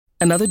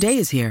Another day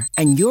is here,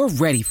 and you're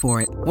ready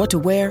for it. What to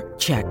wear?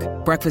 Check.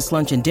 Breakfast,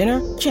 lunch, and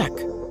dinner? Check.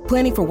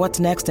 Planning for what's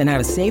next and how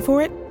to save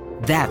for it?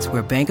 That's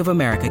where Bank of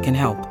America can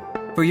help.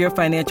 For your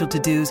financial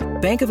to-dos,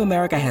 Bank of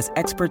America has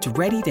experts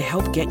ready to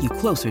help get you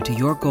closer to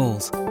your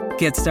goals.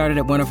 Get started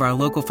at one of our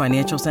local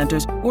financial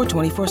centers or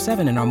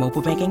 24/7 in our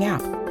mobile banking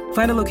app.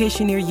 Find a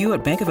location near you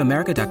at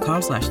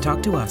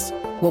bankofamerica.com/talktous.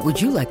 What would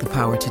you like the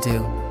power to do?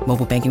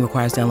 Mobile banking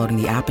requires downloading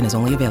the app and is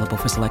only available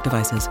for select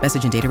devices.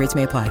 Message and data rates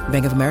may apply.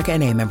 Bank of America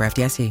N.A., member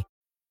FDIC.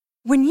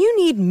 When you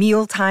need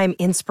mealtime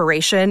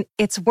inspiration,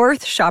 it's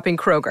worth shopping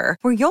Kroger,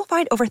 where you'll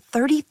find over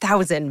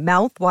 30,000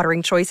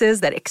 mouth-watering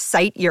choices that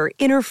excite your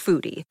inner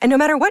foodie. And no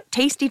matter what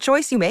tasty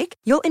choice you make,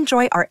 you'll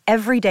enjoy our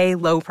everyday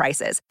low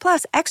prices,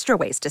 plus extra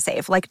ways to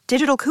save, like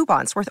digital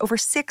coupons worth over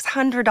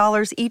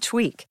 $600 each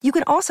week. You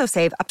can also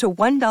save up to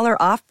 $1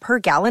 off per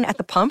gallon at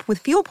the pump with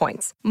fuel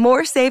points.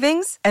 More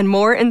savings and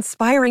more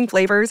inspiring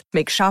flavors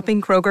make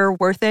shopping Kroger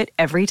worth it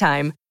every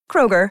time.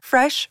 Kroger,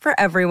 fresh for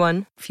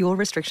everyone. Fuel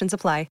restrictions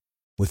apply.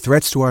 With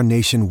threats to our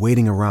nation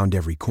waiting around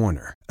every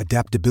corner,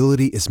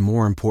 adaptability is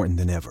more important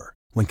than ever.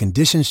 When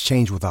conditions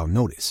change without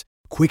notice,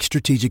 quick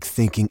strategic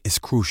thinking is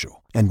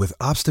crucial. And with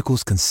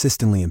obstacles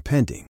consistently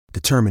impending,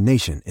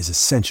 determination is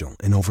essential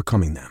in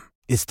overcoming them.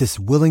 It's this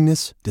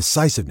willingness,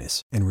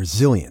 decisiveness, and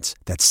resilience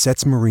that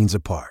sets Marines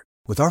apart.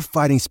 With our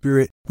fighting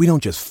spirit, we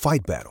don't just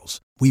fight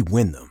battles, we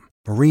win them.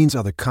 Marines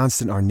are the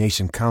constant our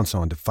nation counts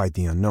on to fight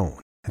the unknown.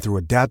 And through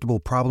adaptable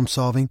problem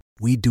solving,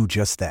 we do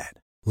just that.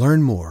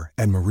 Learn more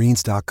at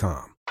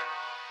marines.com.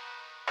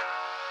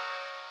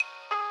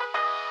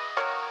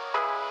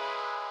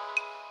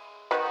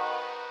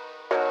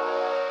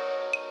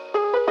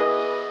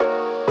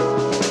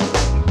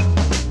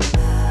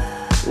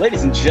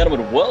 Ladies and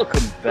gentlemen,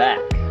 welcome back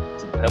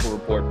to the Pebble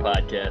Report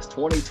Podcast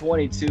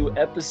 2022,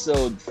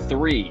 Episode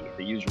 3,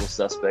 The Usual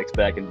Suspects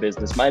back in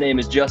business. My name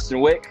is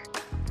Justin Wick,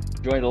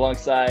 joined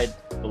alongside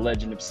the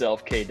legend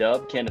himself,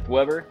 K-Dub, Kenneth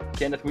Weber.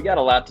 Kenneth, we got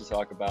a lot to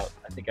talk about.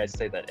 I think I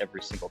say that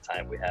every single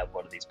time we have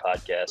one of these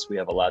podcasts. We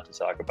have a lot to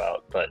talk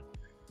about, but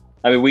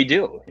I mean, we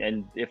do.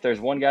 And if there's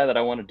one guy that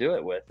I want to do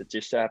it with, it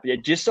just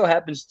so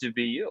happens to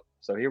be you.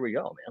 So here we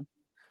go, man.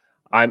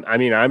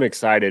 I'm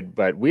excited,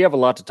 but we have a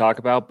lot to talk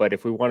about. But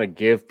if we want to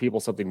give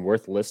people something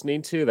worth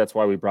listening to, that's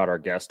why we brought our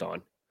guest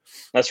on.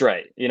 That's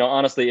right. You know,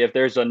 honestly, if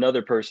there's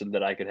another person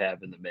that I could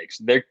have in the mix,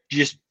 there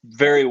just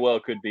very well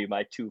could be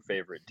my two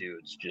favorite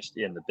dudes just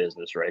in the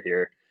business right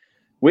here.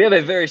 We have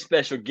a very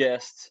special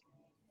guest,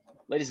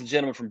 ladies and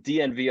gentlemen, from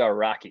DNVR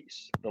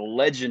Rockies, the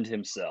legend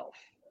himself,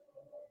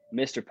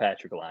 Mr.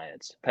 Patrick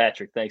Lyons.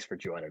 Patrick, thanks for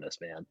joining us,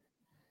 man.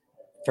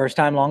 First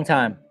time, long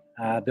time.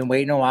 I've been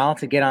waiting a while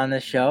to get on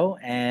this show,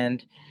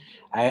 and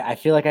I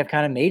feel like I've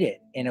kind of made it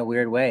in a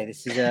weird way.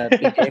 This is a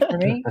big day for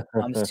me.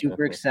 I'm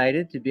super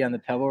excited to be on the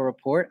Pebble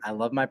Report. I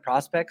love my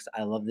prospects.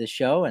 I love this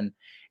show, and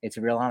it's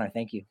a real honor.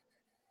 Thank you.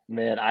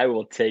 Man, I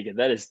will take it.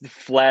 That is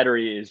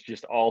flattery is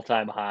just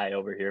all-time high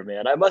over here,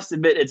 man. I must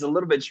admit, it's a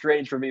little bit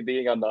strange for me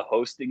being on the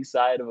hosting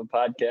side of a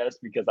podcast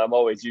because I'm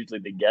always usually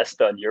the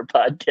guest on your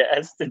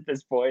podcast at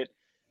this point.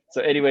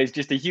 So anyways,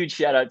 just a huge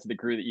shout out to the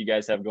crew that you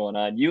guys have going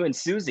on. You and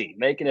Susie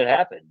making it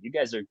happen. You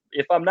guys are,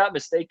 if I'm not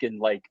mistaken,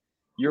 like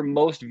your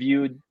most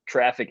viewed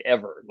traffic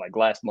ever, like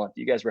last month.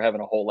 You guys were having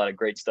a whole lot of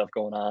great stuff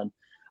going on.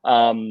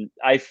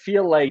 I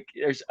feel like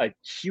there's a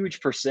huge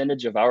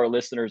percentage of our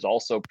listeners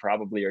also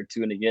probably are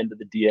tuning into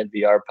the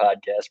DNVR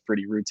podcast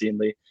pretty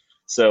routinely.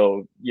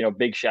 So, you know,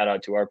 big shout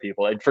out to our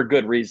people, and for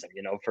good reason,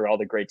 you know, for all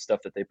the great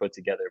stuff that they put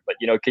together. But,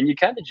 you know, can you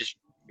kind of just,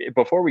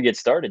 before we get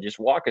started, just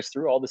walk us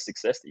through all the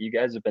success that you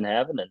guys have been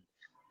having? And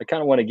I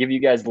kind of want to give you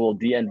guys a little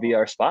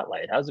DNVR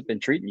spotlight. How's it been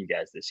treating you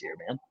guys this year,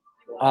 man?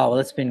 Oh, well,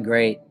 it's been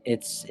great.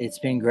 It's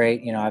been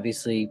great. You know,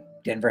 obviously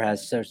Denver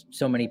has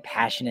so many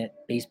passionate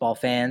baseball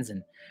fans,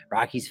 and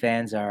Rockies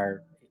fans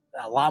are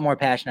a lot more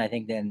passionate, I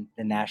think, than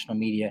the national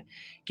media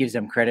gives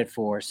them credit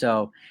for.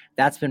 So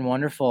that's been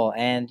wonderful.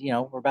 And, you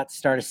know, we're about to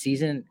start a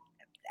season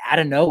out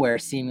of nowhere,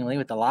 seemingly,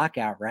 with the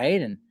lockout,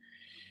 right? And,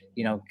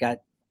 you know, got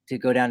to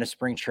go down to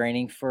spring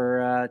training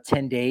for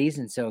 10 days.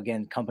 And so,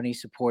 again,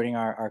 companies supporting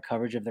our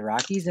coverage of the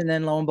Rockies. And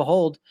then, lo and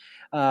behold,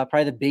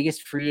 probably the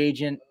biggest free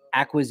agent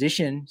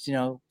acquisition, you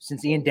know,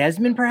 since Ian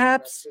Desmond,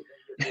 perhaps.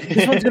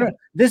 This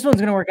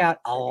one's gonna work out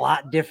a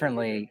lot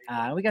differently.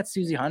 We got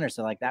Susie Hunter,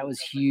 so like that was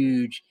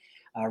huge.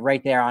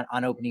 Right there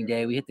on opening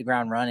day, we hit the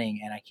ground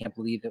running, and I can't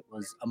believe it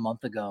was a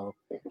month ago.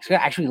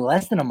 Actually,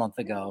 less than a month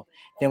ago,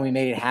 then we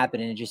made it happen,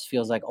 and it just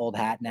feels like old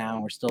hat now.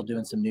 And we're still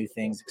doing some new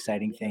things,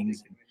 exciting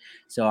things.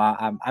 So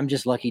I'm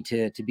just lucky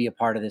to be a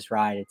part of this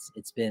ride.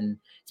 It's been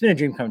a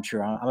dream come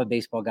true. I'm a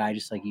baseball guy,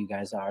 just like you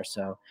guys are.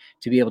 So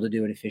to be able to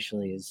do it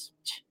officially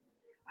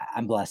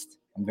I'm blessed.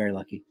 I'm very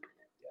lucky.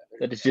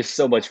 That is just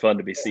so much fun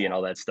to be seeing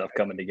all that stuff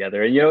coming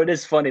together. And, you know, it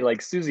is funny,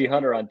 like Susie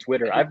Hunter on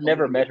Twitter. I've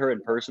never met her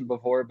in person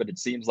before, but it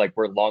seems like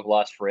we're long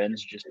lost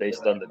friends just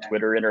based on the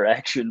Twitter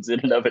interactions in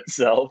and of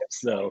itself.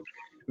 So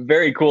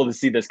very cool to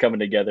see this coming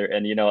together.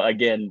 And,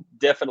 again,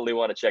 definitely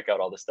want to check out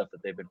all the stuff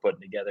that they've been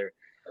putting together.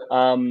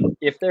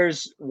 If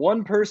there's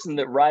one person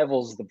that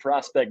rivals the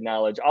prospect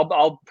knowledge,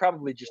 I'll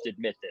probably just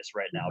admit this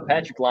right now.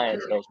 Patrick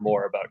Lyons knows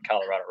more about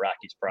Colorado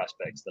Rockies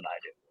prospects than I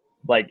do.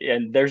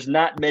 And there's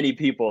not many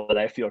people that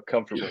I feel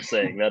comfortable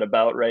saying that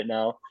about right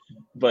now.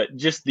 But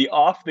just the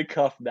off the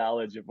cuff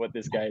knowledge of what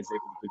this guy is able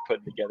to be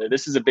putting together.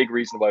 This is a big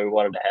reason why we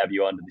wanted to have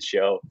you onto the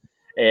show.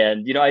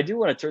 And, I do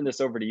want to turn this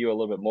over to you a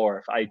little bit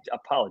more. I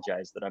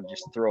apologize that I'm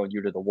just throwing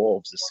you to the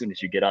wolves as soon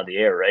as you get on the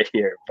air right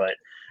here. But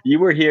you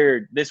were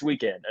here this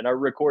weekend, and our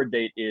record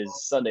date is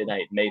Sunday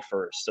night, May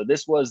 1st. So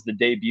this was the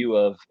debut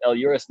of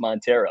Elehuris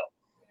Montero.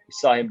 We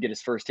saw him get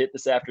his first hit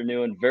this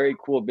afternoon. Very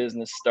cool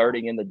business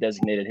starting in the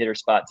designated hitter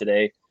spot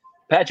today.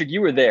 Patrick,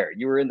 you were there.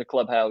 You were in the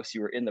clubhouse.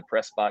 You were in the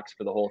press box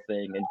for the whole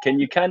thing. And can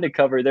you kind of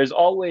cover, there's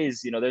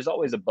always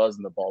a buzz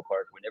in the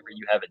ballpark whenever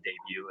you have a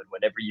debut and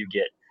whenever you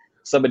get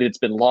somebody that's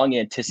been long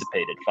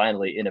anticipated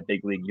finally in a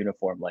big league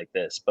uniform like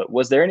this. But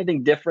was there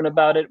anything different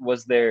about it?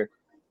 Was there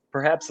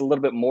perhaps a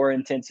little bit more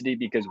intensity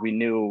because we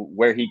knew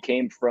where he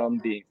came from,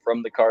 being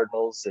from the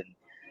Cardinals, and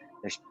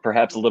there's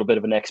perhaps a little bit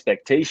of an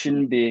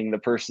expectation being the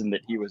person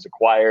that he was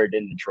acquired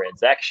in the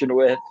transaction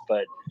with?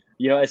 But,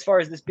 as far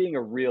as this being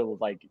a real,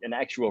 an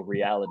actual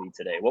reality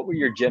today, what were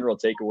your general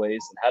takeaways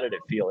and how did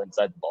it feel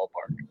inside the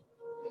ballpark?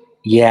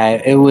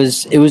 Yeah, it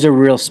was a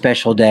real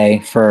special day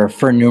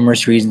for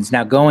numerous reasons.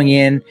 Now going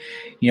in,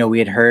 we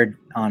had heard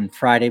on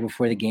Friday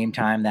before the game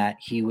time that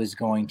he was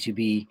going to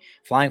be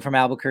flying from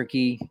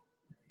Albuquerque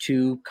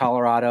to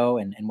Colorado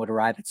and would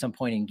arrive at some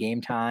point in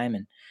game time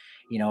and,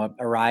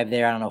 arrive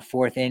there, I don't know,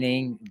 fourth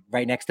inning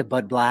right next to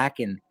Bud Black,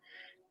 and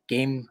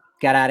game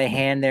got out of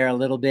hand there a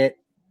little bit,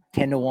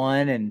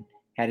 10-1, and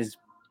had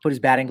put his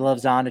batting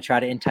gloves on to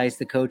try to entice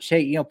the coach.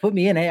 Hey, put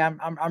me in. Hey,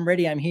 I'm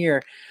ready. I'm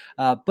here.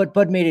 But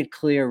Bud made it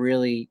clear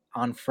really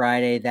on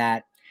Friday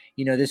that,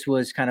 this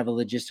was kind of a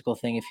logistical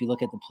thing. If you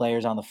look at the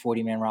players on the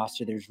 40-man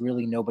roster, there's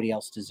really nobody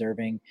else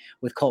deserving,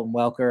 with Colton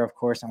Welker, of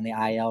course, on the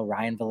IL,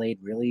 Ryan Vilade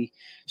really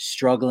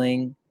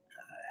struggling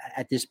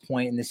at this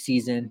point in the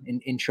season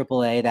in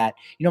AAA, that,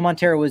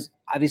 Montero was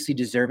obviously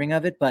deserving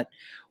of it, but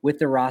with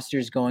the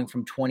rosters going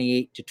from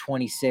 28 to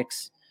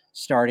 26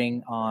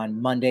 starting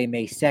on Monday,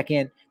 May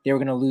 2nd, they were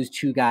going to lose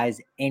two guys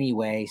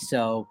anyway.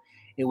 So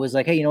it was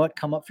like, hey, you know what?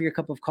 Come up for your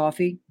cup of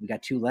coffee. We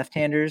got two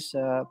left-handers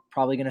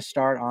probably going to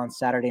start on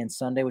Saturday and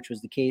Sunday, which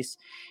was the case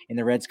in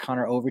the Reds,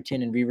 Connor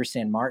Overton and Reiver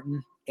San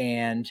Martin.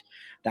 And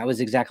that was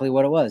exactly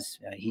what it was.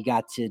 He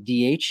got to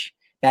DH,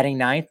 batting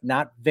ninth.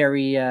 Not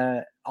very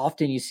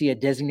often you see a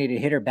designated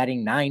hitter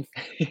batting ninth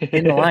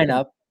in the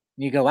lineup.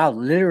 And you go, wow,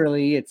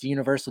 literally it's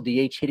universal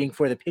DH hitting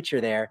for the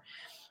pitcher there.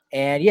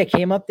 And yeah,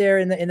 came up there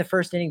in the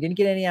first inning, didn't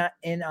get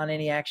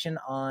any action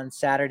on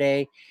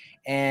Saturday,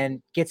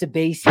 and gets a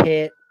base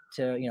hit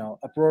to,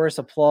 uproarious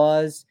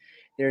applause.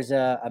 There's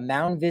a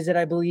mound visit,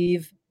 I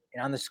believe,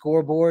 and on the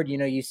scoreboard,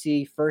 you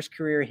see first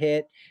career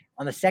hit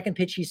on the second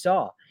pitch he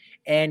saw,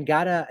 and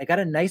got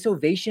a nice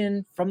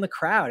ovation from the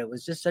crowd. It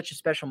was just such a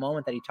special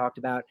moment that he talked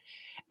about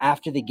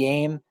after the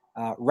game.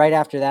 Right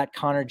after that,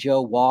 Connor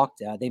Joe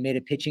walked. They made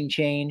a pitching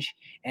change,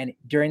 and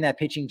during that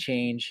pitching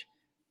change,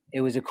 it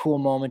was a cool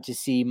moment to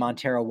see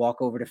Montero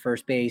walk over to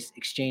first base,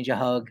 exchange a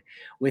hug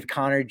with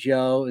Connor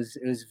Joe.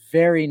 It was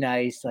very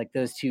nice, like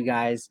those two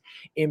guys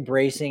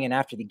embracing. And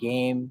after the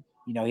game,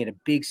 he had a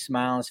big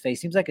smile on his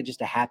face. Seems like just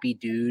a happy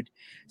dude.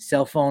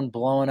 Cell phone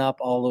blowing up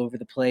all over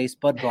the place.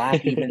 Bud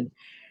Black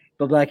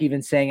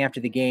even saying after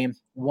the game,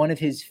 one of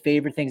his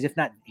favorite things, if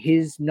not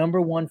his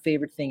number one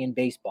favorite thing in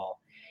baseball,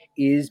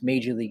 is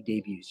major league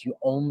debuts. You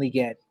only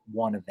get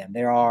one of them.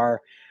 There are,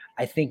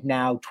 I think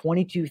now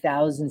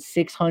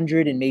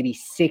 22,600 and maybe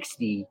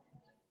 60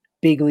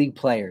 big league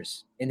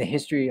players in the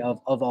history of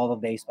all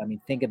of baseball. I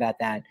mean, think about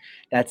that.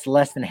 That's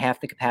less than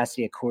half the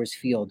capacity at Coors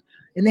Field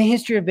in the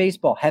history of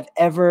baseball have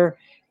ever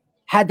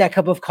had that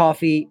cup of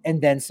coffee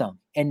and then some.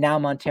 And now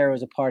Montero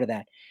is a part of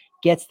that.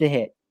 Gets the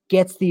hit,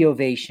 gets the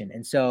ovation.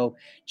 And so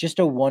just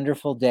a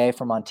wonderful day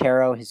for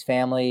Montero, his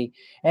family,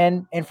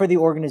 and for the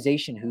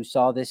organization who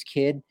saw this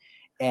kid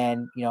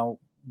and,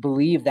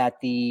 believe that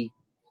the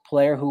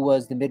player who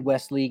was the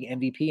Midwest League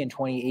MVP in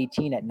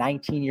 2018 at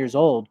 19 years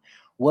old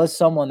was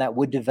someone that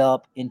would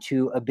develop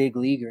into a big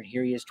leaguer. And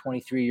here he is,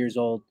 23 years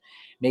old,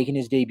 making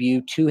his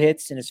debut, 2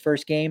 hits in his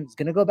first game. He's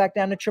going to go back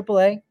down to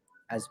AAA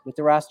as with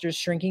the rosters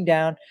shrinking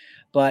down,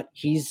 but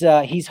he's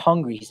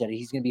hungry. He said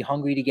he's going to be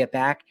hungry to get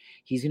back.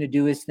 He's going to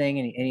do his thing,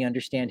 and he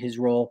understands his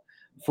role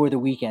for the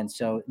weekend.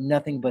 So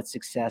nothing but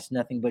success,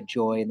 nothing but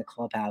joy in the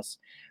clubhouse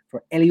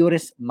for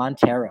Elehuris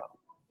Montero.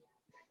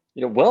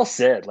 Well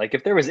said. Like,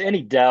 if there was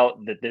any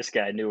doubt that this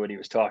guy knew what he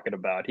was talking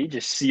about, he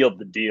just sealed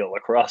the deal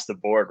across the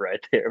board right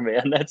there,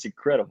 man. That's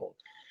incredible.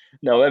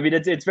 No, I mean,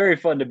 it's very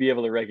fun to be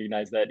able to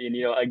recognize that. And,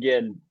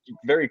 again,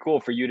 very cool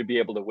for you to be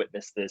able to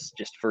witness this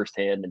just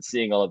firsthand and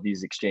seeing all of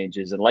these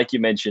exchanges. And like you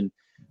mentioned,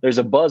 there's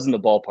a buzz in the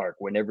ballpark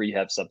whenever you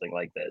have something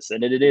like this.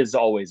 And it is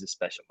always a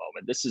special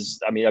moment. This is,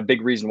 I mean, a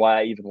big reason why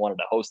I even wanted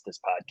to host this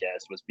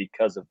podcast was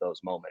because of those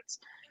moments.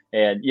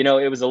 And, you know,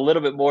 it was a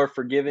little bit more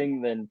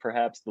forgiving than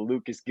perhaps the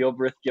Lucas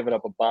Gilbreth giving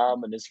up a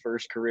bomb in his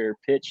first career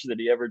pitch that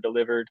he ever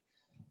delivered.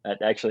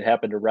 That actually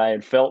happened to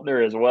Ryan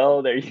Feltner as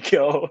well. There you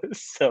go.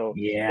 So,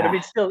 but I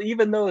mean, still,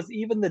 even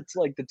the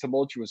like the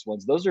tumultuous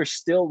ones, those are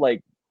still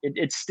like,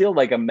 it's still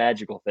like a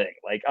magical thing.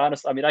 Like,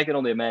 honestly, I mean, I can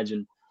only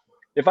imagine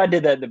if I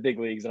did that in the big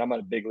leagues and I'm on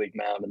a big league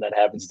mound and that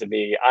happens to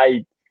me,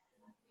 I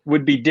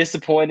would be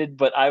disappointed,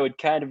 but I would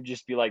kind of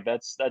just be like,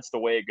 that's the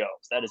way it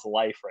goes. That is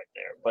life right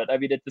there. But I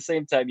mean, at the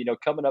same time, you know,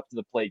 coming up to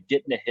the plate,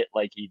 getting a hit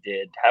like he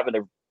did,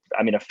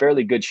 having a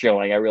fairly good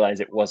showing. I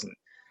realize it wasn't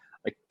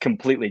a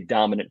completely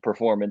dominant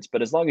performance,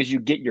 but as long as you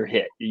get your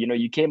hit, you know,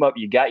 you came up,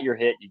 you got your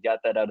hit, you got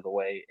that out of the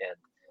way. And,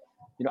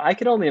 you know, I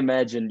can only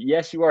imagine,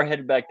 yes, you are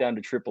headed back down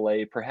to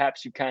AAA.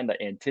 Perhaps you kind of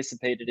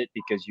anticipated it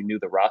because you knew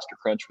the roster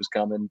crunch was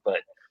coming,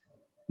 but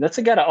that's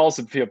got to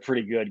also feel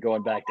pretty good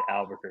going back to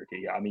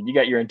Albuquerque. I mean, you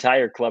got your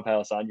entire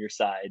clubhouse on your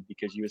side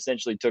because you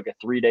essentially took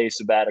a 3-day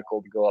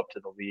sabbatical to go up to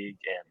the league,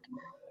 and you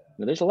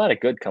know, there's a lot of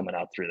good coming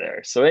out through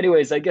there. So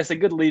anyways, I guess a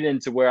good lead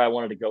into where I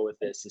wanted to go with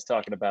this is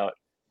talking about,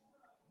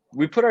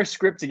 we put our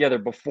script together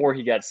before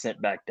he got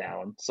sent back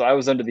down. So I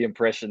was under the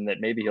impression that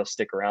maybe he'll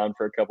stick around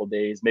for a couple of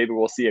days. Maybe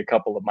we'll see a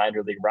couple of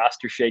minor league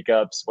roster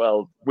shakeups.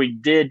 Well, we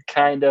did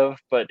kind of,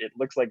 but it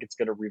looks like it's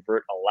going to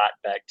revert a lot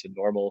back to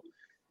normal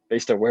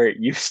based on where it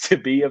used to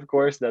be, of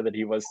course, now that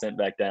he was sent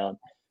back down.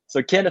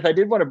 So, Kenneth, I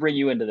did want to bring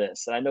you into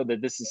this. And I know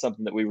that this is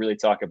something that we really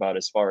talk about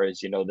as far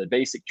as, you know, the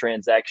basic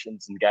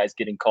transactions and guys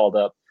getting called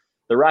up.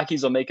 The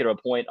Rockies will make it a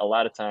point a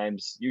lot of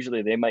times.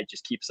 Usually they might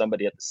just keep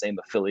somebody at the same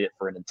affiliate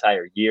for an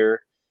entire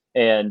year.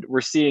 And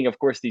we're seeing, of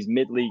course, these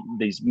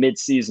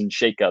mid-season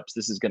shakeups.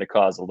 This is going to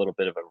cause a little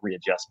bit of a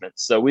readjustment.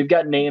 So we've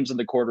got names in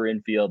the corner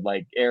infield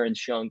like Aaron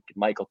Schunk,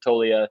 Michael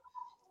Toglia.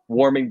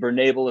 Warming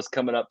Bernabel is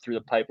coming up through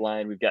the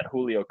pipeline. We've got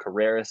Julio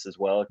Carreras as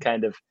well.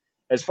 Kind of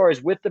as far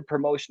as with the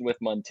promotion with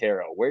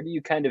Montero, where do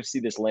you kind of see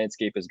this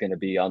landscape is going to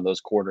be on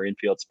those corner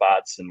infield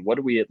spots? And what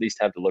do we at least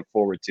have to look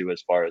forward to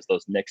as far as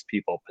those next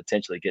people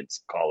potentially getting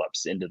some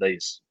call-ups into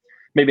these,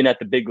 maybe not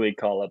the big league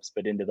call-ups,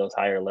 but into those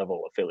higher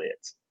level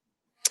affiliates?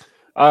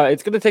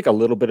 It's going to take a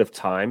little bit of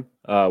time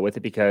with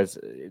it because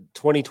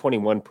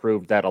 2021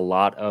 proved that a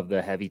lot of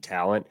the heavy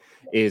talent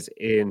is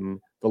in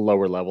the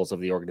lower levels of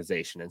the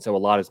organization. And so a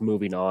lot is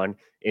moving on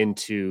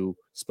into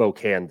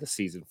Spokane this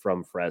season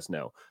from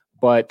Fresno.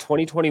 But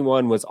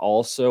 2021 was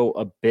also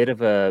a bit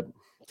of a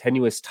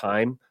tenuous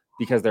time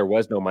because there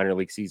was no minor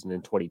league season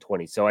in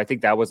 2020. So I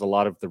think that was a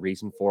lot of the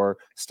reason for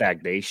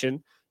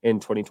stagnation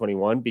in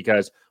 2021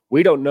 because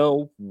we don't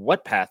know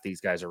what path these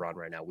guys are on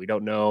right now. We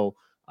don't know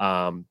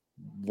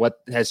what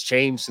has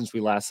changed since we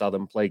last saw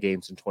them play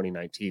games in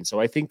 2019. So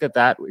I think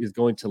that is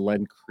going to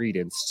lend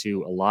credence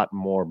to a lot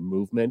more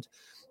movement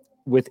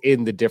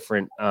within the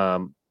different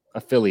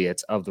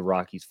affiliates of the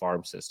Rockies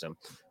farm system.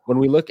 When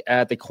we look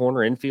at the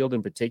corner infield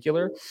in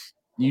particular,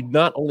 you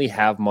not only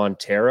have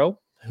Montero,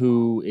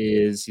 who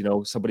is, you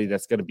know, somebody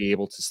that's going to be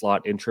able to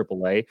slot in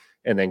AAA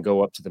and then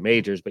go up to the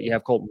majors, but you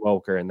have Colton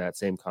Welker in that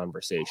same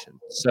conversation.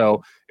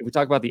 So if we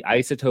talk about the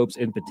isotopes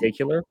in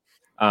particular,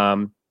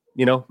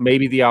 you know,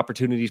 maybe the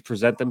opportunities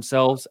present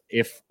themselves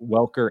if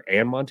Welker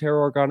and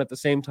Montero are gone at the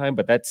same time,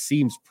 but that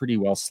seems pretty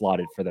well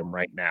slotted for them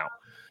right now.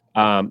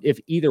 If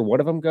either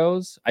one of them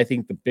goes, I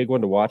think the big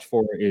one to watch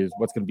for is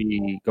what's going to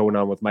be going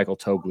on with Michael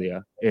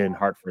Toglia in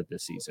Hartford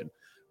this season.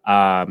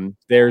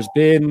 There's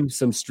been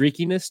some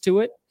streakiness to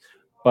it,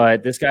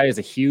 but this guy is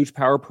a huge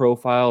power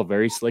profile,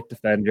 very slick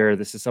defender.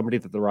 This is somebody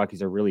that the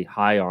Rockies are really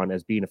high on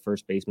as being a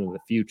first baseman of the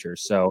future.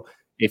 So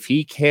if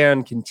he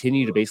can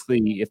continue to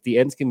if the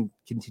ends can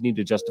continue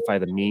to justify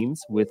the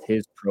means with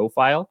his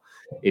profile,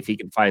 if he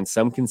can find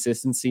some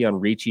consistency on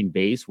reaching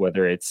base,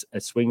 whether it's a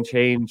swing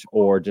change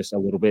or just a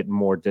little bit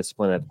more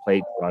discipline at the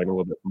plate, drawing a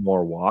little bit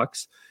more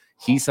walks,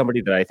 he's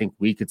somebody that I think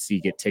we could see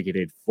get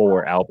ticketed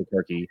for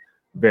Albuquerque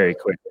very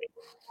quickly.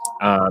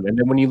 And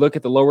then when you look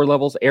at the lower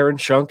levels, Aaron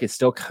Schunk is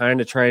still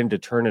kind of trying to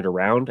turn it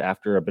around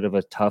after a bit of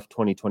a tough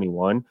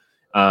 2021.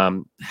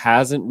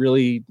 Hasn't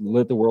really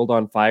lit the world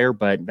on fire,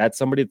 but that's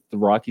somebody that the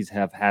Rockies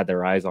have had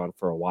their eyes on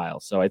for a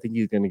while. So I think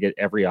he's going to get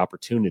every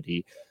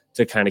opportunity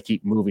to kind of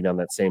keep moving on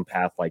that same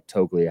path like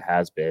Toglia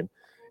has been.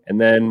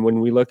 And then when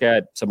we look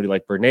at somebody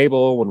like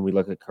Bernabel, when we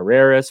look at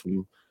Carreras,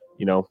 you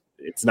know,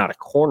 it's not a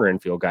corner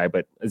infield guy,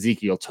 but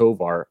Ezequiel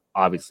Tovar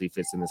obviously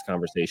fits in this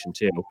conversation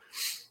too.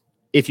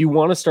 If you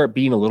want to start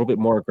being a little bit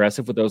more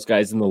aggressive with those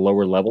guys in the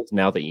lower levels,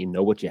 now that you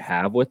know what you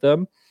have with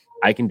them,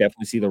 I can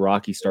definitely see the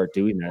Rockies start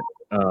doing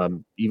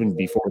that even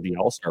before the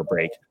All-Star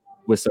break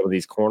with some of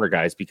these corner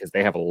guys because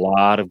they have a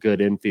lot of good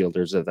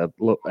infielders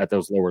at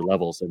those lower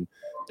levels, and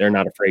they're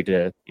not afraid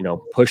to, you know,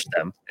 push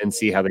them and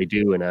see how they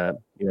do and,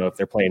 you know, if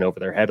they're playing over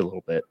their head a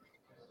little bit.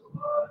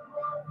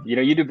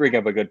 You do bring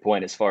up a good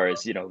point as far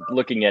as,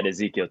 looking at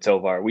Ezequiel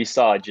Tovar. We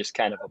saw just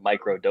kind of a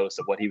micro dose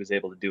of what he was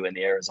able to do in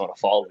the Arizona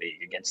Fall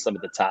League against some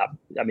of the top.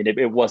 I mean,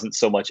 it wasn't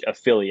so much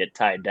affiliate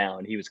tied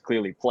down. He was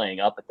clearly playing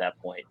up at that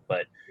point.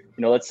 But,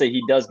 let's say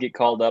he does get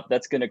called up.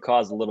 That's going to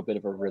cause a little bit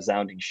of a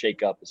resounding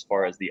shakeup as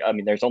far as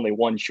there's only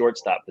one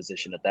shortstop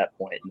position at that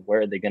point. And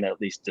where are they going to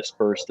at least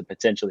disperse to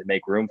potentially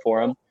make room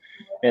for him?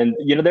 And,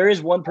 there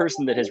is one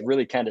person that has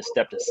really kind of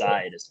stepped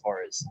aside as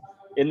far as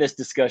in this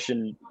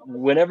discussion.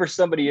 Whenever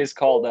somebody is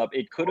called up,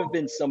 it could have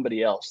been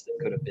somebody else that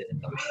could have been in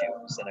those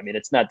shoes. And I mean,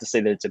 it's not to say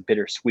that it's a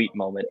bittersweet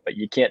moment, but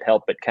you can't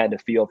help but kind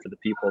of feel for the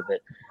people that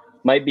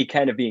might be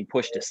kind of being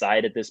pushed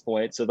aside at this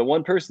point. So the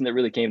one person that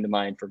really came to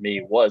mind for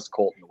me was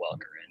Colton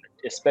Welker, and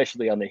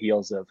especially on the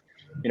heels of,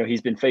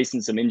 he's been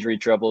facing some injury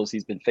troubles.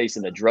 He's been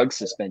facing a drug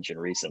suspension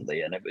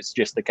recently. And it was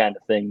just the kind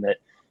of thing that,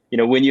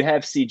 when you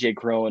have CJ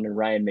Cron and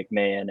Ryan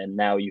McMahon, and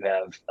now you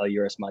have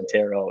Elehuris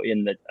Montero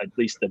in at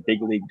least the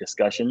big league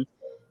discussion,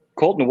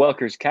 Colton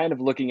Welker's kind of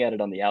looking at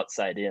it on the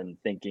outside in,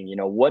 thinking,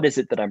 what is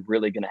it that I'm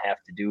really going to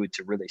have to do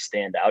to really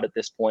stand out at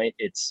this point?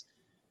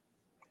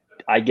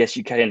 I guess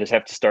you kind of just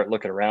have to start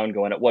looking around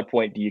going, at what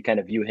point do you kind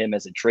of view him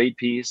as a trade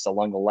piece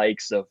along the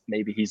likes of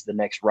maybe he's the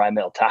next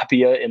Raimel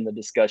Tapia in the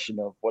discussion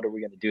of what are we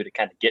going to do to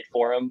kind of get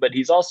for him? But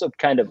he's also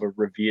kind of a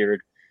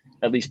revered,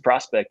 at least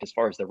prospect as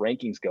far as the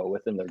rankings go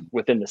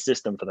within the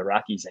system for the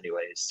Rockies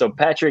anyways. So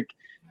Patrick,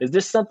 is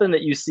this something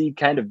that you see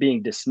kind of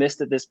being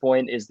dismissed at this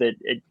point? Is that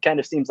it kind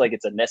of seems like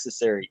it's a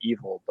necessary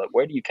evil, but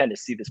where do you kind of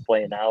see this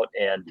playing out?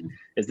 And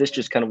is this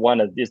just kind of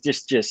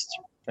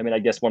I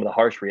guess one of the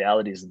harsh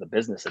realities of the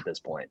business at this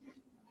point?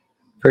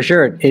 For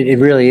sure. It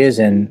really is.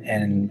 And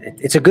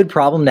it's a good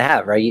problem to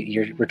have, right?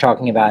 We're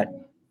talking about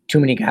too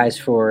many guys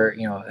for,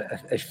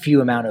 a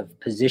few amount of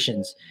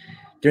positions.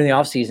 During the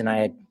offseason, I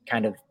had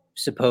kind of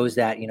supposed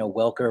that,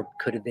 Welker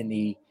could have been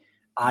the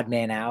odd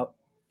man out,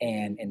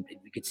 and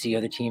we could see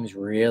other teams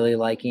really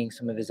liking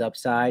some of his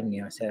upside.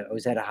 And,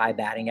 always had a high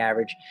batting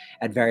average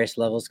at various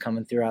levels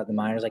coming throughout the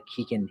minors. Like,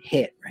 he can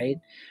hit, right?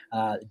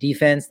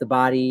 Defense, the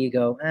body, you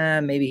go,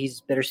 maybe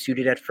he's better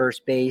suited at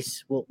first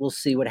base. We'll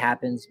see what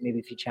happens. Maybe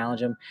if you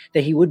challenge him,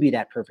 that he would be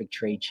that perfect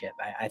trade chip.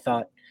 I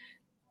thought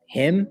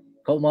him,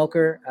 Colton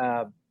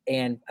Welker,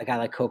 and a guy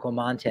like Coco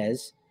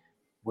Montes,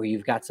 where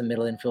you've got some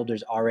middle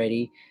infielders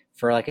already,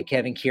 for like a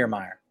Kevin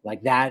Kiermaier,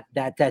 like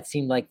that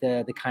seemed like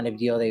the kind of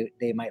deal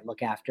they might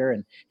look after,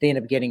 and they end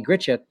up getting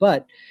Grichuk.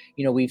 But,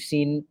 we've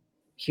seen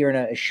here in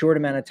a short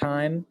amount of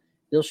time,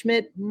 Bill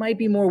Schmidt might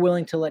be more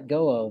willing to let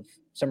go of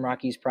some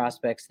Rockies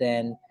prospects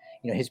than,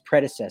 his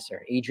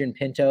predecessor. Adrian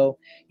Pinto,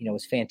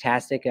 was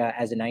fantastic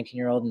as a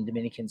 19-year-old in the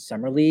Dominican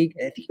Summer League.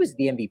 I think he was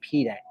the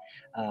MVP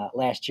that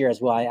last year as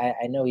well.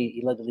 I know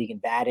he led the league in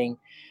batting.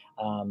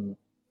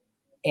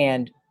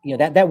 And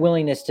that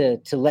willingness to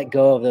let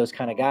go of those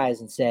kind of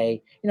guys and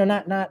say,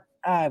 not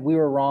we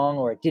were wrong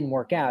or it didn't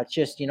work out. It's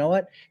just,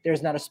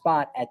 there's not a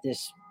spot at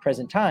this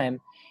present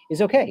time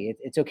is okay.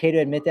 It's okay to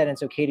admit that. And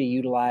it's okay to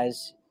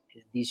utilize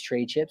these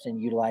trade chips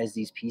and utilize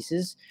these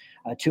pieces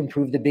to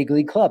improve the big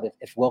league club.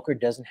 If Welker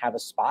doesn't have a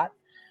spot,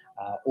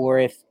 or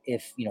if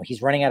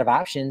he's running out of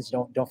options,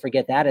 don't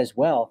forget that as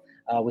well.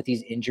 With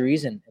these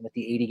injuries and with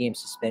the 80-game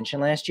suspension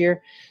last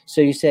year. So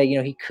you say,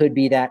 he could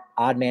be that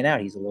odd man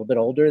out. He's a little bit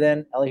older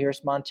than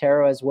Elehuris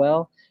Montero as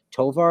well.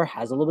 Tovar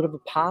has a little bit of a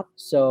pop.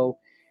 So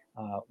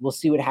we'll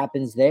see what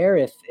happens there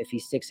if he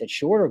sticks at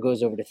short or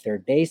goes over to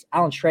third base.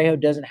 Alan Trejo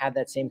doesn't have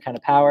that same kind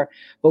of power,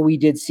 but we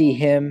did see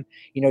him,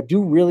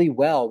 do really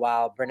well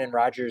while Brendan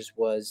Rodgers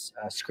was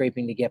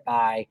scraping to get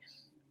by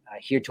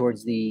here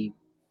towards the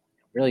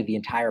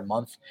entire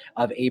month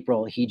of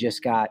April. He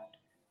just got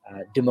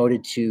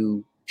demoted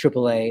to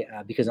AAA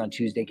because on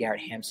Tuesday Garrett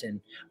Hampson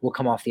will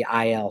come off the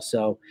IL.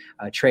 So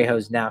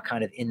Trejo's now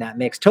kind of in that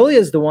mix. Toglia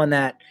is the one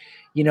that,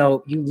 you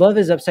love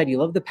his upside, you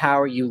love the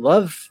power, you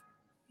love,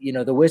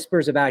 the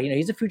whispers about,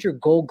 he's a future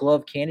Gold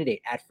Glove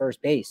candidate at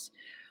first base.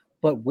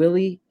 But will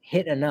he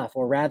hit enough,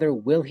 or rather,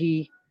 will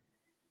he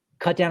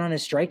cut down on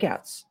his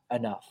strikeouts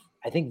enough?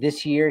 I think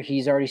this year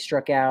he's already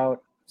struck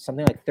out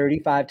something like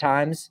 35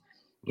 times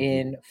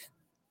in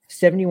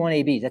 71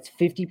 ABs. That's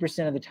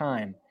 50% of the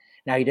time.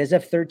 Now, he does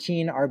have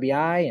 13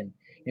 RBI, and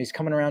he's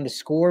coming around to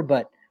score,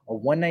 but a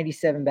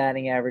 197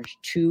 batting average,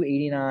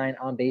 289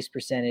 on base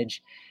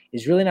percentage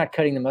is really not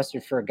cutting the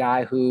mustard for a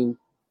guy who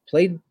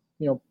played,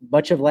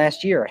 much of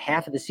last year,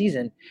 half of the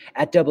season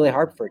at AA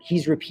Hartford.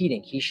 He's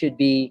repeating. He should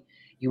be,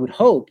 you would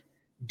hope,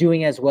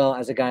 doing as well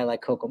as a guy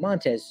like Coco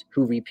Montes,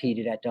 who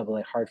repeated at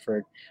AA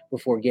Hartford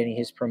before getting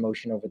his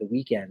promotion over the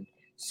weekend.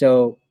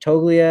 So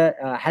Toglia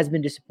has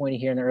been disappointing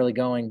here in the early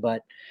going,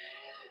 but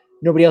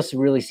nobody else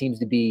really seems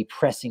to be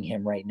pressing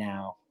him right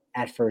now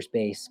at first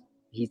base.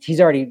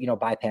 He's already,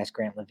 bypassed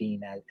Grant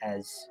Levine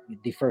as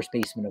the first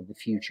baseman of the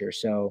future.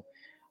 So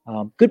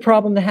good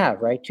problem to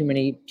have, right? Too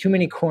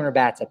many corner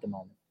bats at the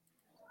moment.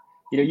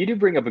 You do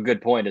bring up a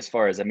good point as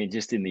far as, I mean,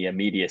 just in the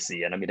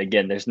immediacy. And I mean,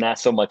 again, there's not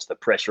so much the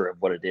pressure of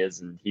what it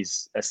is. And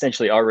he's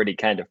essentially already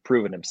kind of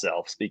proven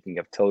himself. Speaking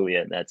of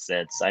Tolia in that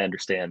sense, I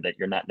understand that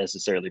you're not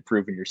necessarily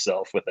proving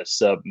yourself with a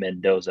sub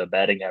Mendoza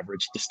batting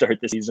average to start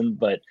the season.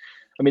 But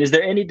I mean, is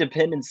there any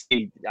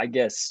dependency? I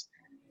guess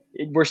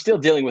we're still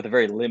dealing with a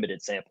very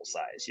limited sample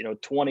size.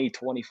 20,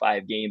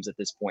 25 games at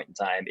this point in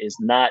time is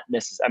not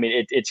necessary. I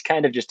mean, it's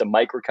kind of just a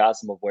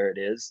microcosm of where it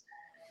is.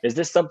 Is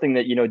this something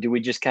that, do we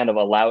just kind of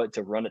allow it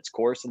to run its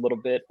course a little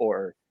bit?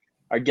 Or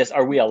I guess,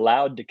 are we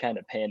allowed to kind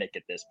of panic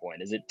at this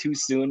point? Is it too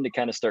soon to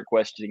kind of start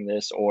questioning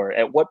this? Or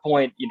at what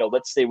point,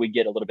 let's say we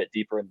get a little bit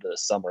deeper into the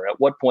summer, at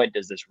what point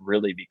does this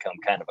really become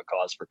kind of a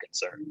cause for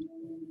concern?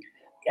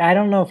 I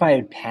don't know if I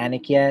would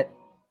panic yet.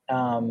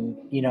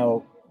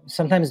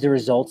 Sometimes the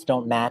results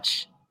don't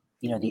match,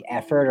 the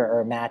effort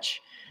or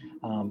match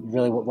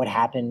really what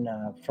happened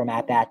from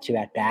at bat to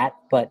at bat.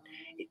 But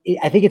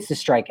I think it's the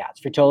strikeouts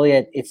for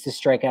Tolia. It's the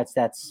strikeouts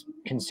that's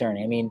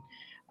concerning. I mean,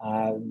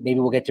 maybe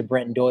we'll get to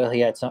Brenton Doyle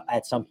here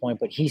at some point,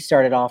 but he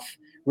started off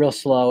real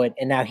slow and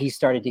now he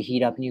started to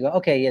heat up. And you go,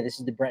 okay, yeah, this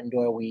is the Brenton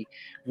Doyle we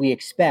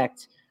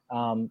expect.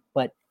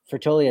 But for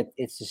Tolia,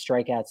 it's the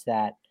strikeouts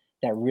that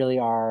really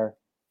are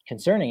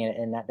concerning,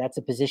 and that's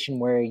a position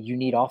where you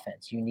need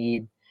offense, you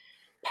need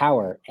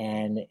power,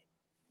 and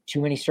too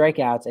many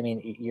strikeouts. I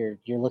mean,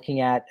 you're looking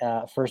at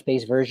a first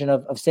base version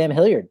of Sam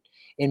Hilliard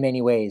in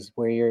many ways,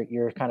 where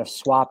you're kind of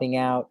swapping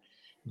out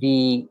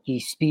the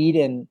speed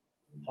and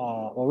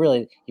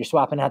really you're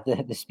swapping out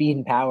the speed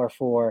and power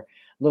for a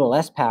little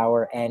less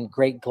power and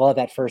great glove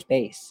at first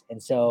base.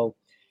 And so,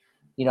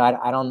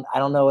 I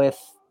don't know if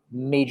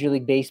Major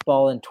League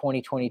Baseball in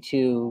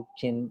 2022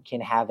 can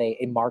have a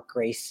Mark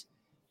Grace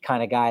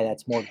kind of guy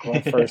that's more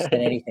glove first than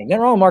anything.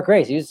 Nothing wrong with Mark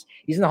Grace. He's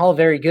in the Hall,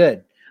 very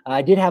good.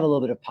 Did have a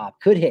little bit of pop,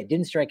 could hit,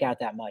 didn't strike out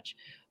that much.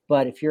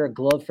 But if you're a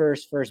glove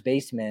first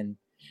baseman,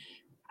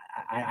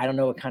 I don't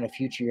know what kind of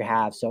future you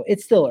have. So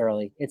it's still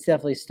early. It's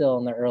definitely still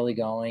in the early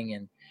going.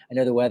 And I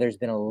know the weather's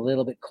been a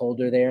little bit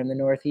colder there in the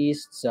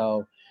Northeast.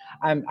 So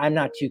I'm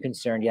not too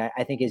concerned yet.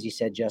 I think, as you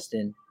said,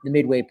 Justin, the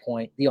midway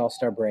point, the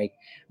All-Star break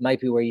might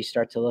be where you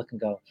start to look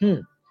and go,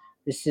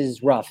 this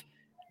is rough.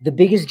 The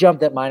biggest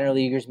jump that minor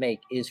leaguers make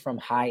is from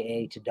high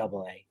A to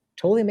double A.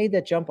 Totally made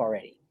that jump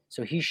already.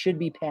 So he should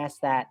be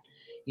past that,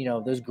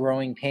 those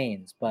growing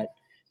pains. But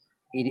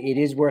it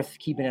is worth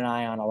keeping an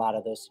eye on a lot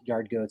of those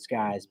yard goats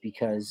guys,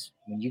 because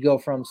when you go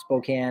from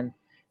Spokane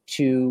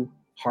to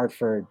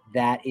Hartford,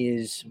 that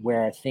is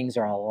where things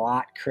are a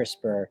lot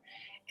crisper,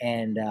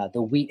 and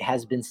the wheat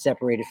has been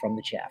separated from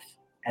the chaff,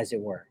 as it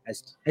were.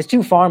 As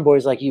two farm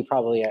boys like you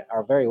probably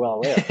are very well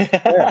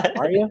aware.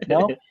 Are you?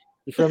 No?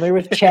 You familiar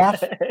with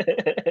chaff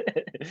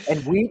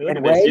and wheat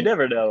and whey? You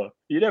never know.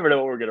 You never know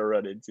what we're going to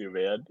run into,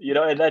 man.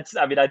 And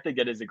I think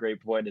that is a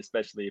great point,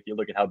 especially if you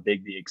look at how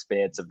big the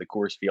expanse of the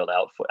Coors Field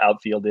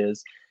outfield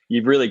is.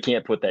 You really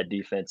can't put that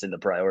defense in the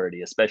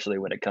priority, especially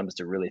when it comes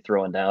to really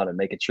throwing down and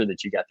making sure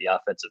that you got the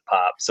offensive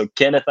pop. So,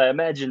 Kenneth, I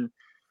imagine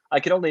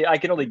I can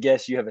only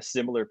guess you have a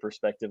similar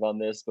perspective on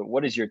this, but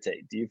what is your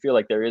take? Do you feel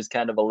like there is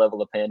kind of a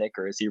level of panic,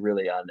 or is he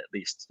really on at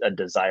least a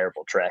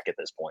desirable track at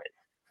this point?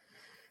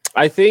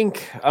 I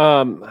think,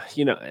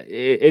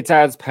 it's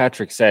as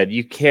Patrick said,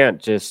 you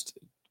can't just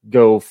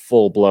go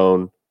full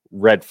blown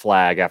red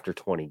flag after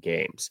 20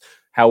 games.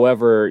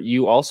 However,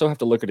 you also have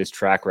to look at his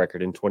track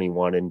record in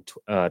 21 and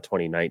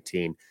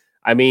 2019.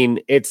 I mean,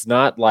 it's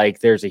not like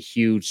there's a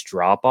huge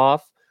drop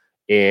off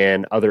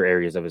in other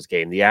areas of his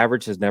game. The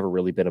average has never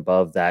really been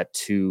above that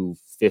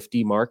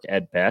 250 mark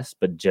at best,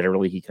 but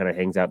generally he kind of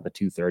hangs out in the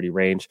 230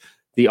 range.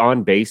 The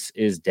on base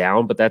is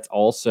down, but that's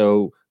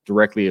also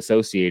directly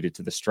associated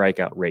to the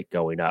strikeout rate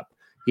going up.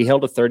 He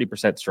held a 30%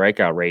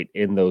 strikeout rate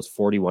in those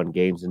 41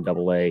 games in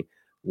AA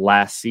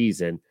last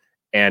season,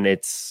 and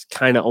it's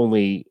kind of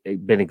only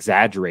been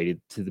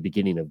exaggerated to the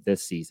beginning of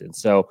this season.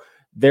 So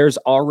there's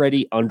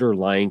already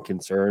underlying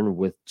concern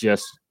with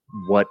just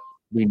what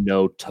we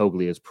know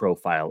Toglia's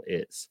profile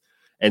is.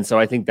 And so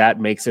I think that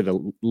makes it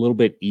a little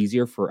bit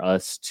easier for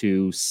us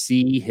to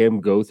see him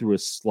go through a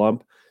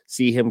slump,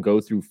 see him go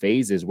through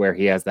phases where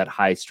he has that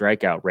high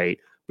strikeout rate,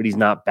 but he's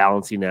not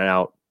balancing that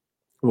out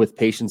with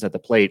patience at the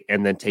plate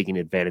and then taking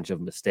advantage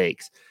of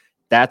mistakes.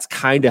 That's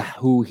kind of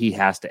who he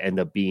has to end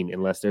up being,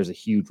 unless there's a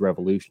huge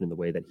revolution in the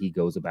way that he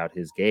goes about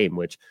his game,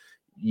 which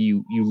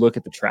you look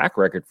at the track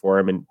record for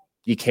him and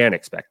you can't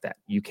expect that.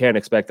 You can't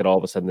expect that all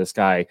of a sudden this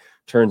guy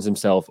turns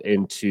himself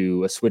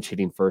into a switch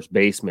hitting first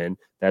baseman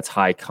that's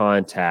high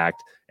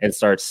contact and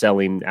starts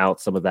selling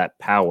out some of that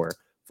power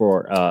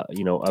for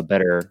a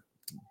better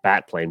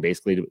bat plane,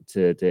 basically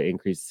to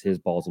increase his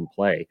balls in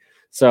play.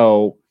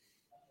 So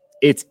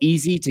it's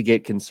easy to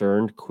get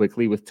concerned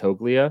quickly with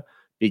Toglia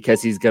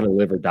because he's going to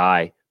live or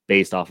die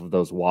based off of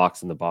those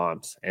walks and the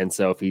bombs. And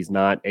so if he's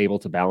not able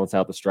to balance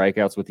out the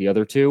strikeouts with the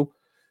other two,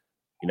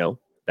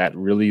 that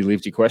really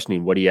leaves you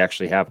questioning, what do you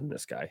actually have in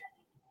this guy?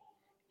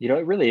 It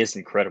really is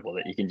incredible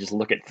that you can just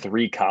look at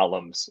 3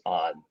 columns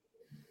on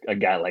a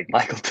guy like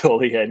Michael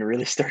Toglia and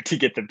really start to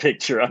get the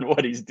picture on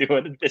what he's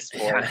doing at this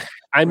point.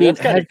 I mean,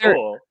 that's kind of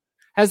cool.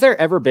 Has there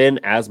ever been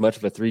as much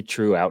of a 3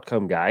 true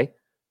outcome guy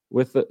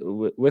with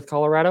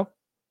Colorado?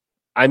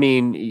 I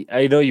mean,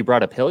 I know you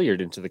brought up Hilliard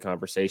into the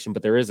conversation,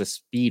 but there is a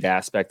speed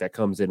aspect that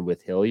comes in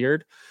with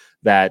Hilliard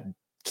that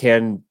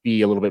can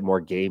be a little bit more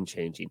game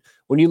changing.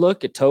 When you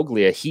look at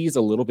Toglia, he's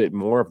a little bit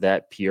more of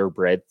that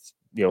purebred,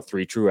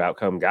 3 true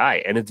outcome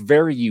guy. And it's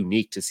very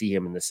unique to see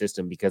him in the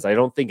system because I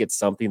don't think it's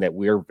something that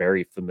we're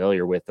very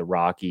familiar with the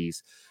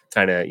Rockies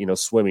kind of,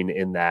 swimming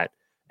in that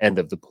end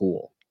of the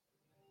pool.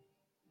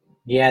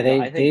 Yeah,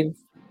 they've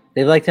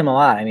liked him a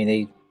lot. I mean,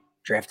 they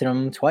drafted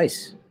him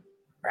twice,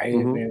 right?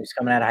 Mm-hmm. When he was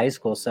coming out of high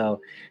school. So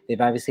they've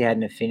obviously had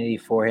an affinity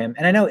for him.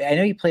 And I know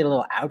he played a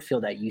little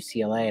outfield at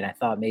UCLA, and I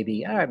thought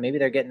maybe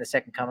they're getting the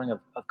second coming of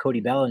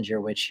Cody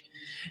Bellinger, which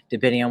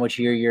depending on which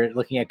year you're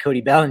looking at Cody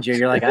Bellinger,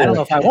 you're like, I don't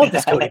know if I want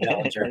this Cody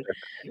Bellinger.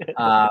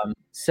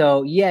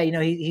 So yeah,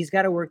 he's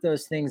got to work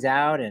those things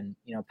out, and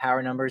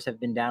power numbers have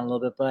been down a little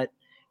bit, but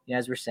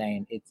as we're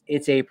saying,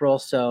 it's April,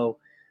 so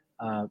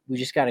we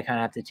just got to kind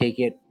of have to take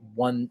it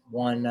one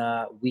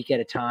week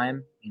at a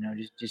time.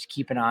 Just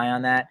keep an eye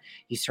on that.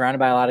 He's surrounded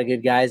by a lot of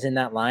good guys in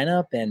that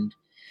lineup, and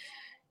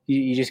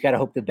you just got to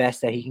hope the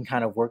best that he can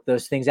kind of work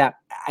those things out.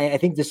 I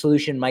think the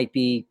solution might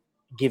be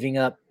giving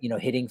up,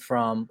 hitting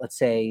from, let's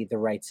say, the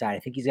right side. I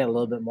think he's got a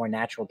little bit more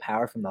natural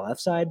power from the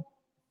left side.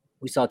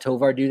 We saw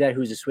Tovar do that,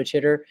 who's a switch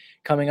hitter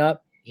coming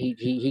up.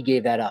 He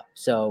gave that up.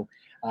 So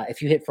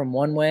if you hit from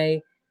one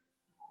way,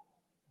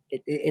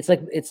 it's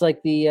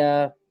like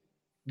the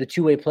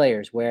two-way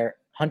players where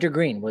Hunter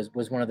Green was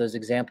one of those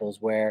examples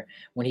where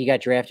when he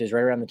got drafted, it was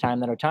right around the time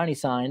that Ohtani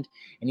signed,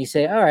 and you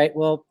say, all right,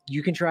 well,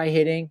 you can try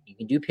hitting, you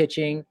can do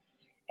pitching,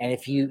 and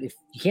if you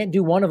can't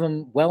do one of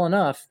them well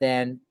enough,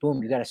 then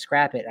boom, you got to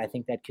scrap it. I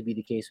think that could be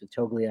the case with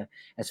Toglia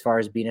as far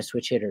as being a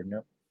switch hitter.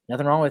 No,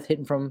 nothing wrong with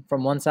hitting from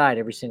one side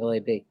every single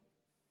AB.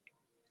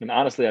 And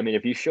honestly, I mean,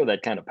 if you show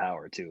that kind of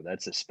power too,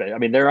 that's I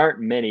mean, there aren't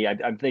many.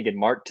 I'm thinking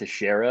Mark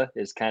Teixeira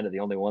is kind of the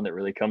only one that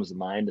really comes to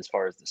mind as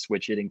far as the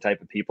switch hitting type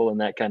of people in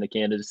that kind of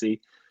candidacy.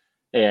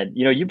 And,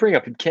 you bring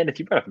up, Kenneth,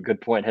 you brought up a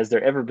good point. Has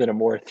there ever been a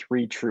more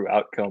 3 true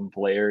outcome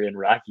player in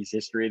Rockies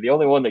history? The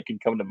only one that can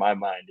come to my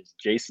mind is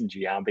Jason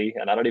Giambi,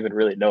 and I don't even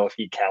really know if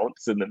he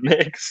counts in the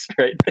mix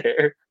right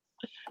there.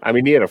 I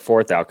mean, he had a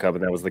 4th outcome,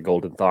 and that was the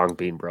golden thong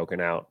being broken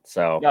out.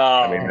 So,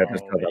 I mean, that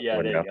just goes up the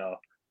window. There you go.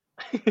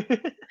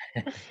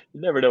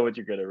 You never know what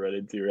you're going to run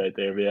into right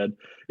there, man.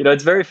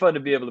 It's very fun to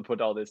be able to put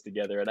all this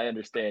together, and I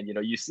understand.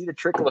 You see the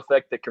trickle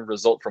effect that can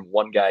result from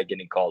one guy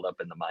getting called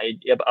up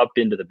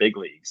into the big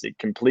leagues. It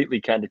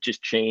completely kind of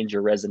just changed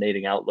your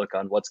resonating outlook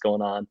on what's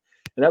going on,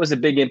 and that was a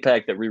big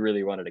impact that we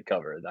really wanted to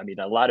cover. I mean,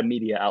 a lot of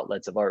media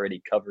outlets have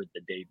already covered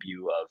the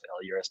debut of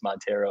Elehuris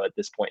Montero at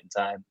this point in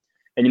time,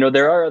 and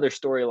there are other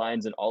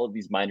storylines in all of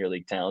these minor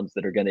league towns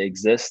that are going to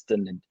exist,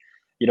 and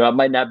it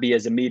might not be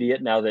as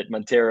immediate now that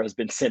Montero has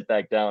been sent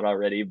back down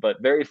already,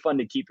 but very fun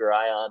to keep your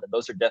eye on. And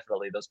those are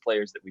definitely those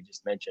players that we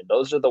just mentioned.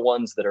 Those are the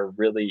ones that are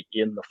really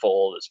in the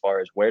fold as far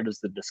as where does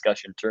the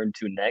discussion turn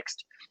to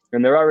next.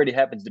 And there already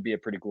happens to be a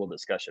pretty cool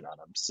discussion on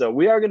them. So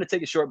we are going to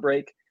take a short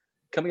break.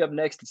 Coming up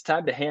next, it's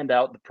time to hand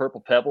out the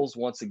Purple Pebbles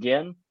once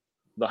again,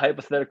 the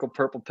hypothetical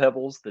Purple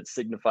Pebbles that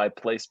signify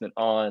placement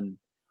on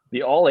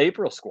the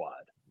All-April squad.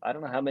 I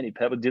don't know how many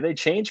pebbles. Do they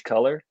change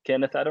color,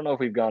 Kenneth? I don't know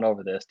if we've gone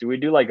over this. Do we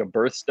do like a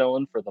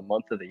birthstone for the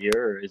month of the year,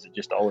 or is it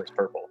just always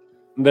purple?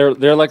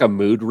 They're like a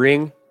mood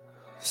ring,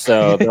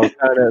 so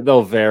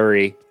they'll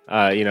vary,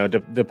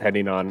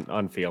 depending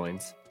on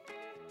feelings.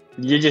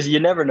 You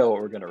never know what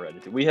we're going to run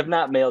into. We have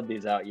not mailed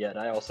these out yet.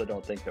 I also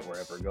don't think that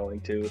we're ever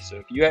going to. So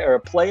if you are a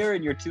player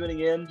and you're tuning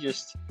in,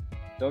 just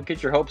don't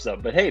get your hopes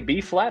up. But hey, be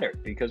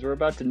flattered because we're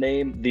about to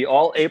name the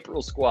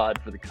All-April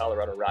squad for the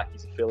Colorado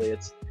Rockies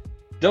affiliates.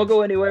 Don't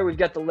go anywhere. We've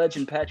got the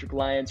legend Patrick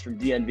Lyons from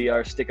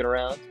DNVR sticking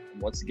around. And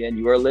once again,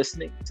 you are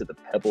listening to the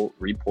Pebble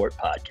Report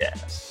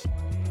podcast.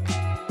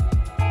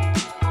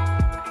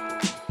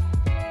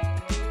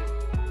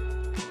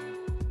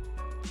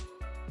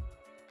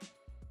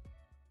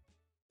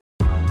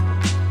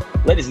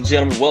 Ladies and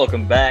gentlemen,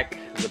 welcome back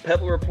to the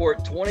Pebble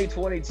Report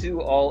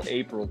 2022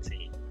 All-April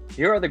team.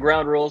 Here are the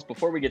ground rules.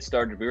 Before we get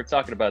started, we were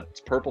talking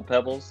about Purple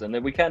Pebbles, and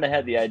then we kind of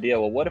had the idea,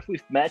 well, what if we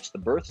match the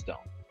birthstone?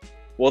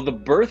 Well, the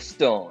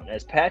birthstone,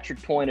 as Patrick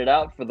pointed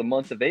out for the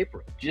month of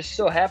April, just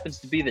so happens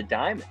to be the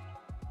diamond.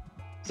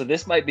 So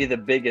this might be the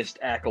biggest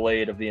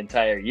accolade of the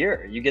entire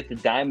year. You get the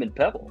diamond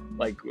pebble.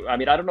 I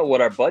don't know what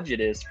our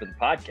budget is for the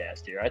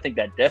podcast here. I think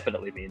that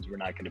definitely means we're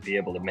not going to be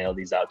able to mail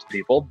these out to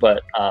people,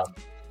 but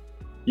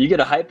you get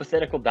a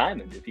hypothetical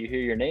diamond if you hear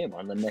your name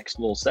on the next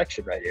little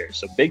section right here.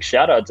 So big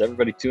shout out to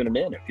everybody tuning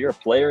in. If you're a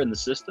player in the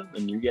system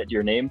and you get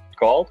your name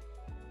called,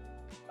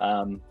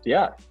 a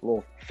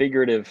little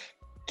figurative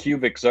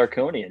cubic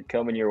zirconian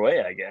coming your way,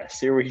 I guess.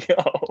 Here we go.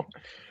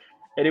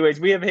 Anyways,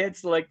 we have hand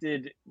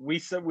selected.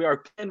 Our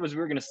plan was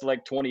we were going to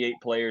select 28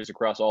 players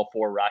across all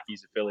 4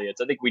 Rockies affiliates.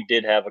 I think we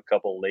did have a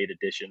couple late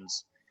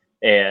additions,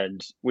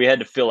 and we had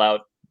to fill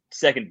out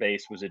second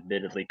base was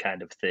admittedly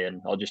kind of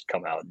thin. I'll just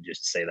come out and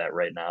just say that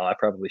right now. I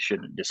probably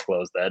shouldn't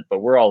disclose that, but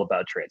we're all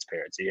about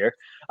transparency here.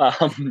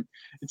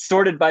 It's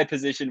sorted by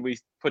position. We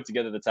put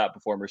together the top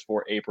performers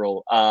for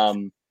April.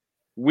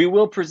 We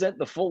will present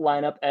the full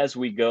lineup as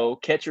we go,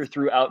 catcher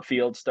through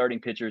outfield, starting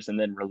pitchers, and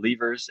then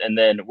relievers. And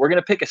then we're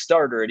going to pick a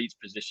starter at each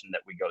position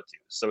that we go to.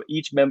 So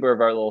each member of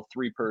our little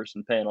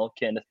 3-person panel,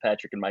 Kenneth,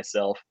 Patrick, and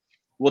myself,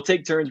 will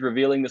take turns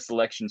revealing the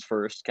selections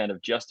first, kind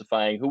of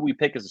justifying who we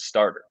pick as a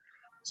starter.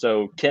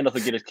 So Kenneth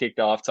will get us kicked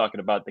off talking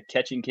about the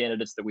catching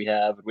candidates that we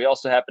have. We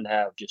also happen to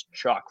have just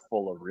chock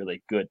full of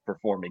really good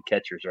performing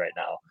catchers right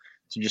now.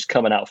 So just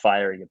coming out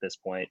firing at this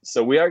point.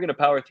 So we are going to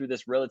power through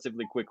this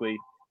relatively quickly,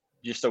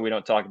 just so we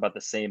don't talk about the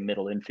same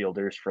middle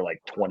infielders for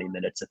like 20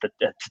 minutes at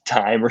the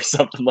time or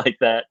something like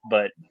that.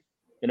 But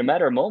in a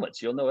matter of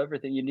moments, you'll know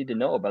everything you need to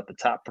know about the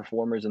top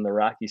performers in the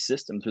Rocky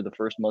system through the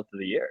first month of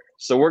the year.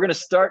 So we're going to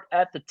start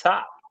at the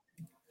top.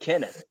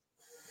 Kenneth,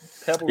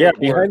 Pebble Report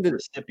behind the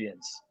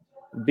recipients.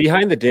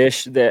 Behind the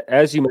dish, that,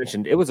 as you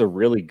mentioned, it was a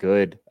really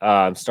good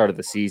start of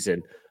the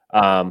season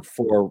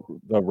for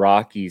the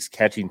Rockies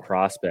catching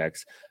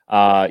prospects.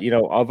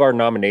 Of our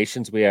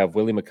nominations, we have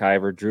Willie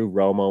McIver, Drew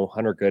Romo,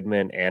 Hunter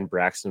Goodman, and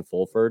Braxton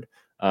Fulford.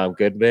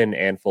 Goodman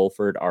and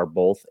Fulford are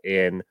both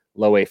in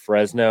Low A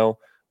Fresno,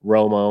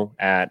 Romo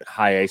at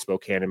High A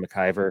Spokane, and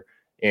McIver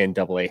in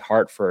Double A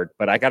Hartford.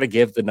 But I got to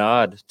give the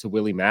nod to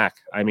Willie Mack.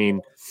 I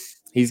mean,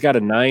 he's got a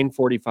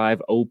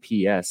 945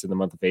 OPS in the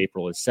month of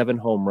April. His 7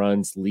 home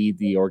runs lead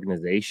the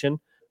organization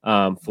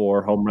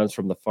for home runs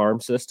from the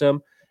farm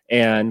system.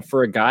 And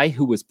for a guy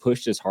who was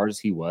pushed as hard as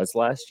he was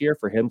last year,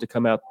 for him to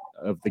come out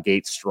of the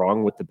gate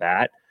strong with the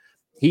bat,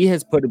 he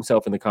has put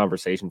himself in the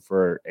conversation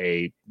for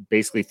a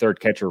basically third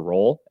catcher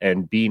role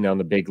and being on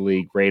the big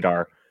league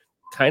radar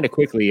kind of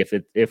quickly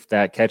if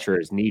that catcher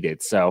is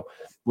needed. So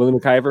Willie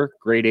McIver,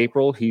 great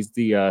April. He's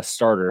the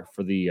starter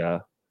for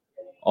the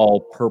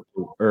all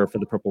purple or for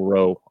the Purple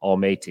Row all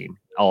May team,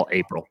 all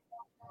April.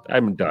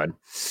 I'm done.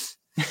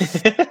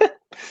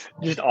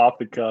 Just off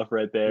the cuff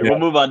right there. Yeah. We'll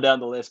move on down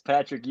the list.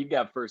 Patrick, you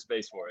got first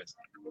base for us.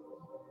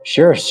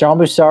 Sure. Sean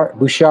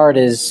Bouchard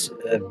has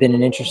been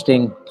an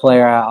interesting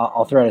player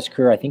all throughout his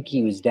career. I think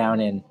he was down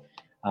in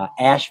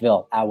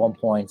Asheville at one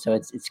point. So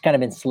it's kind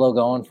of been slow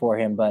going for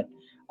him, but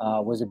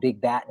was a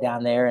big bat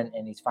down there.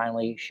 And he's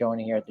finally showing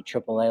here at the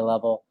AAA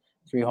level.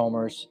 3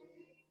 homers,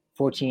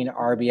 14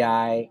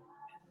 RBI,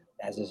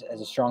 as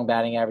a strong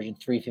batting average in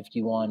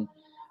 351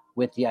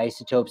 with the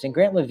Isotopes. And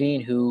Grant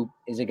Levine, who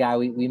is a guy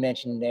we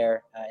mentioned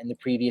there in the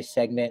previous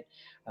segment,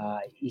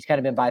 he's kind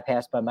of been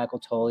bypassed by Michael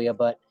Toglia,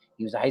 but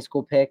he was a high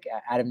school pick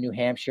out of New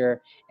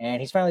Hampshire, and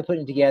he's finally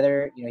putting it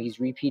together. He's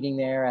repeating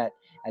there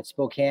at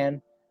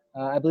Spokane,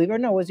 I believe, or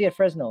no, was he at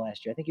Fresno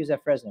last year? I think he was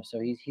at Fresno. So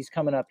he's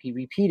coming up. He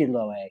repeated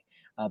Low A,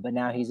 but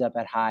now he's up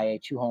at High A,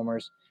 2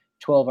 homers,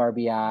 12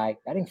 RBI,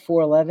 batting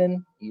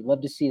 .411. You'd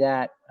love to see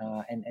that,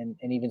 and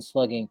even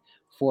slugging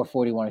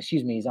 .441.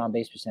 Excuse me, his on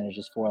base percentage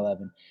is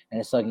 .411, and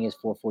his slugging is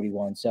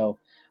 .441. So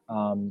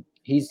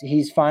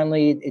he's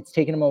finally. It's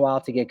taken him a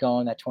while to get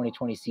going. That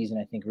 2020 season,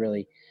 I think,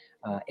 really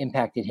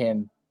impacted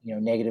him,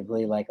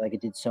 negatively, like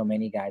it did so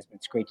many guys. But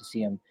it's great to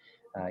see him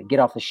get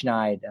off the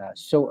schneid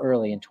so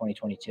early in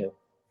 2022.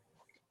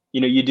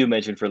 You do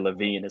mention for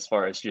Levine, as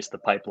far as just the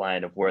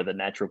pipeline of where the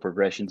natural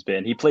progression's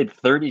been. He played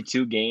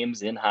 32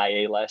 games in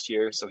High A last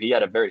year, so he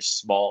had a very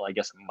small, I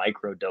guess,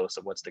 micro dose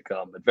of what's to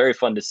come. But very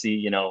fun to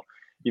see.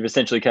 You've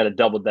essentially kind of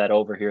doubled that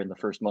over here in the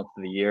first month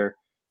of the year,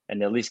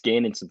 and at least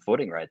gaining some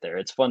footing right there.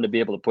 It's fun to be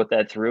able to put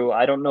that through.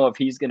 I don't know if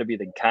he's going to be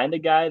the kind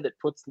of guy that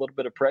puts a little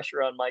bit of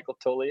pressure on Michael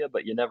Toglia,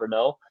 but you never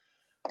know.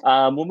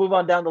 We'll move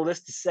on down the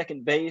list to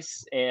second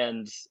base,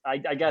 and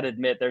I got to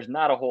admit, there's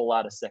not a whole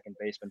lot of second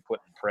basemen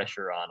putting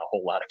pressure on a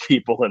whole lot of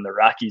people in the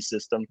Rockies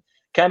system.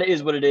 Kind of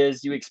is what it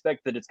is. You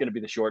expect that it's going to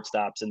be the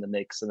shortstops in the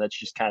mix, and that's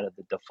just kind of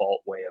the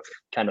default way of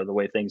kind of the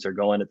way things are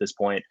going at this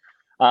point.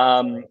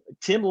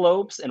 Tim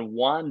Lopes and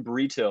Juan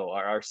Brito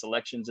are our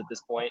selections at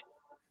this point.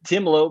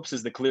 Tim Lopes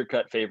is the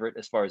clear-cut favorite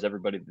as far as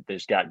everybody that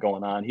they've got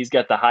going on. He's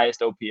got the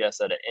highest OPS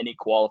out of any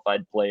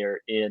qualified player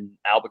in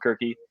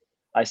Albuquerque.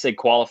 I say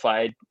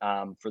qualified.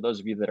 For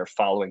those of you that are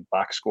following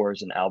box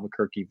scores in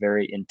Albuquerque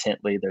very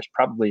intently, there's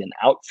probably an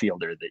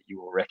outfielder that you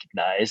will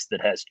recognize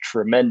that has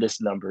tremendous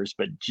numbers,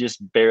 but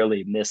just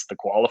barely missed the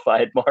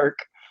qualified mark.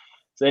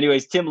 So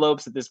anyways, Tim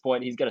Lopes at this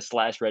point, he's got a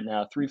slash right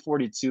now,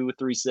 342,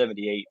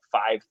 378,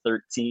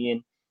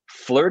 513,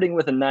 flirting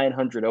with a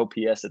 900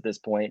 OPS at this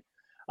point.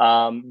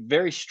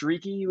 Very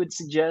streaky, you would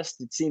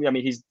suggest. It seems,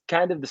 he's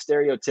kind of the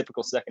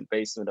stereotypical second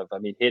baseman of,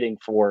 hitting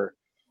for,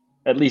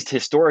 at least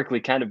historically,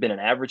 kind of been an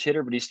average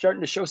hitter, but he's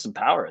starting to show some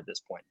power at this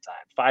point in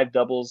time. 5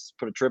 doubles,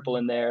 put a triple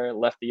in there,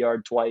 left the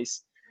yard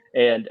twice.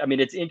 And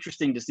it's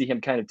interesting to see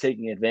him kind of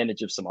taking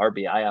advantage of some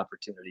RBI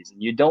opportunities.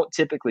 And you don't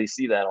typically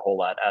see that a whole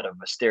lot out of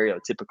a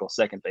stereotypical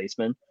second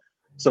baseman.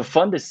 So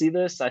fun to see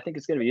this. I think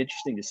it's going to be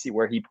interesting to see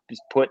where he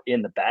is put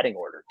in the batting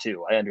order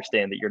too. I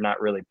understand that you're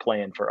not really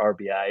playing for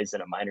RBIs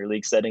in a minor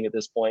league setting at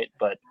this point,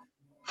 but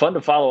fun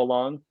to follow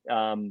along.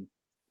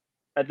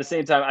 at the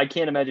same time, I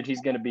can't imagine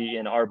he's going to be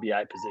in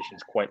RBI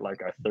positions quite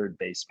like our third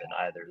baseman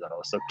either, though.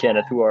 So,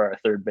 Kenneth, who are our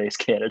third base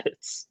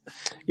candidates?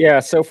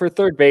 Yeah, so for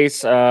third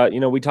base,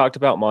 we talked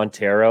about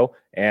Montero,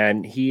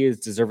 and he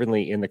is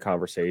deservingly in the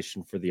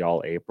conversation for the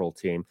All-April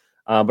team.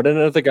 But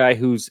another guy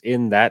who's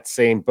in that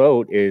same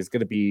boat is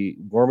going to be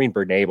Warming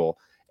Bernabel.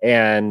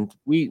 And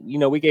we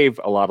gave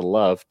a lot of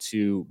love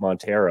to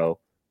Montero,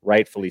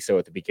 rightfully so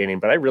at the beginning.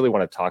 But I really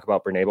want to talk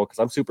about Bernabel because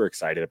I'm super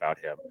excited about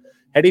him.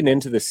 Heading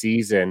into the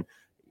season,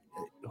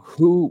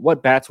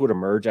 what bats would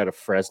emerge out of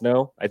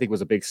Fresno, I think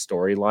was a big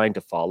storyline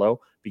to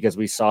follow because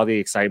we saw the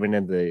excitement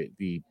and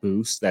the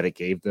boost that it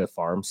gave the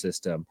farm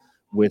system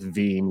with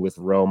Veen, with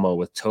Romo,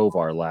 with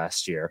Tovar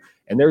last year.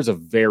 And there's a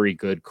very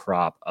good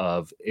crop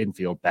of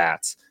infield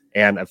bats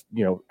and,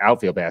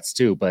 outfield bats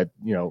too. But,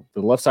 the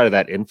left side of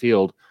that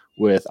infield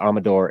with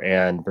Amador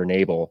and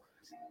Bernabel,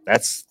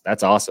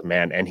 that's awesome,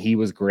 man. And he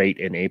was great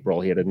in April.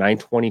 He had a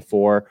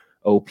 924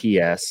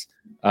 OPS.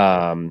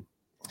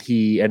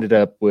 He ended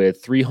up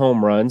with 3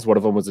 home runs. One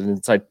of them was an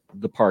inside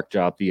the park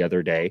job the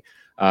other day.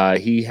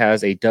 He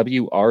has a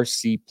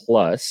WRC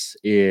plus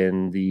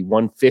in the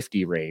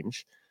 150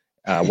 range,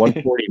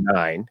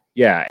 149.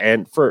 Yeah,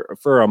 and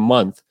for a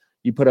month,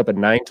 you put up a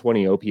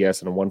 920 OPS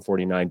and a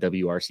 149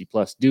 WRC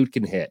plus. Dude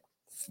can hit,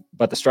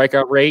 but the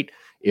strikeout rate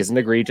isn't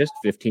egregious,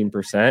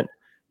 15%.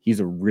 He's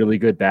a really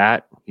good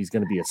bat. He's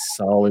going to be a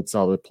solid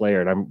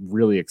player, and I'm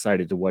really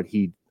excited to what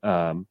he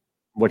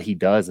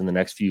does in the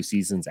next few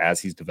seasons as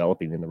he's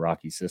developing in the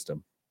Rockies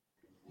system.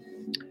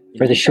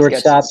 For the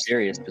shortstop,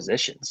 serious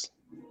positions.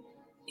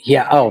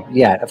 Yeah. Oh,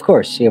 yeah. Of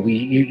course. Yeah.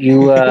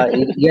 You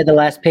had the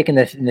last pick in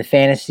the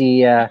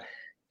fantasy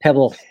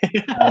Pebble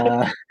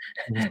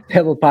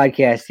Pebble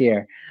podcast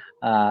here.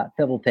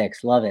 Pebble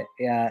picks. Love it.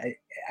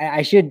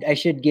 I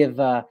should give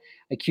a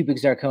cubic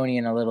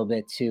zirconian a little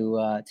bit to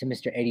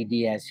Mr. Eddie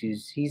Diaz,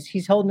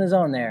 he's holding his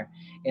own there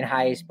in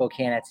high A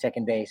Spokane at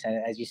second base.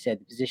 As you said,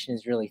 the position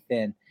is really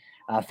thin.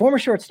 Former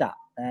shortstop.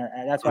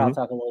 That's why I'll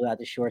talk a little about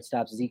the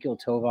shortstops. Ezequiel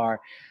Tovar.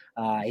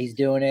 He's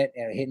doing it,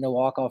 hitting the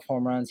walk-off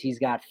home runs. He's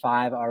got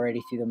 5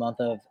 already through the month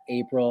of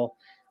April.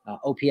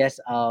 OPS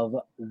of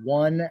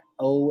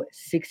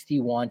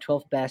 1061,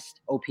 12th best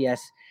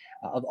OPS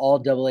of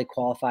all AA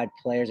qualified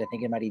players. I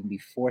think it might even be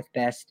 4th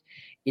best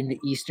in the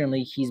Eastern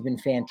League. He's been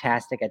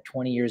fantastic at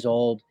 20 years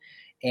old.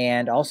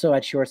 And also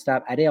at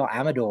shortstop, Adael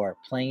Amador,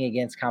 playing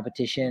against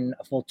competition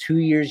a full 2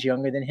 years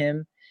younger than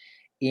him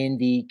in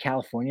the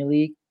California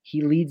League.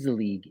 He leads the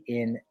league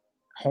in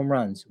home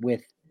runs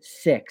with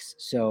 6.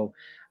 So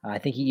I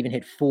think he even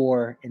hit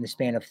 4 in the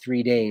span of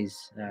 3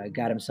 days,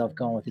 got himself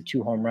going with a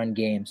 2 home run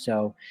game.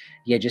 So,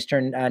 yeah, just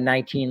turned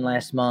 19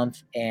 last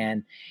month,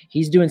 and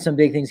he's doing some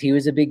big things. He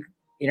was a big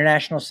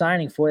international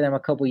signing for them a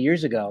couple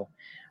years ago,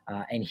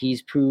 and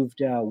he's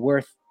proved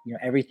worth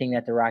everything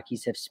that the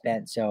Rockies have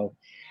spent. So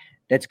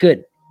that's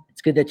good.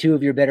 It's good that 2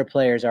 of your better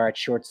players are at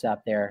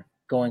shortstop there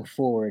going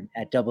forward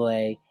at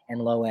AA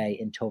and low A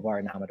in Tovar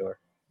and Amador.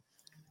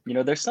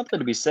 There's something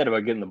to be said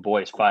about getting the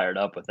boys fired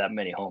up with that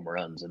many home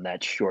runs in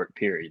that short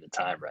period of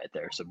time right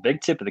there. So big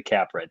tip of the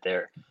cap right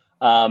there.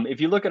 If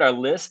you look at our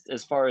list,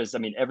 as far as,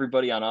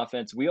 everybody on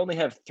offense, we only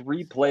have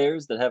 3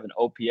 players that have an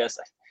OPS.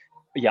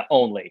 Yeah,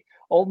 only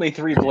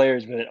 3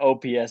 players with an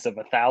OPS of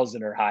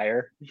 1,000 or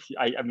higher.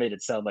 I made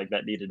it sound like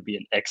that needed to be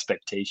an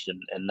expectation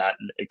and not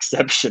an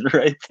exception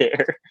right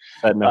there.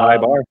 Setting a high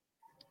bar.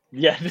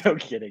 Yeah, no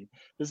kidding.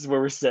 This is where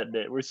we're setting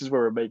it. This is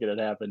where we're making it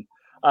happen.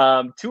 2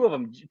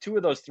 of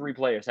those 3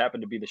 players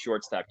happen to be the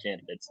shortstop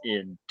candidates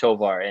in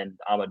Tovar and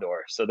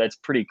Amador. So that's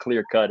pretty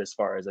clear cut as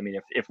far as,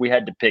 if we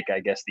had to pick,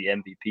 I guess, the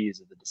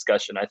MVPs of the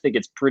discussion, I think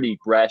it's pretty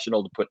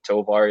rational to put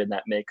Tovar in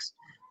that mix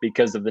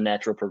because of the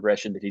natural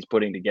progression that he's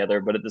putting together.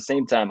 But at the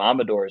same time,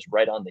 Amador is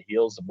right on the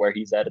heels of where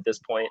he's at this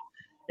point.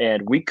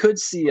 And we could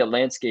see a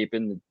landscape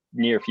in the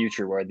near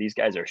future where these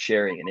guys are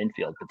sharing an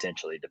infield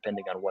potentially,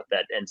 depending on what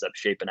that ends up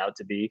shaping out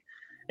to be.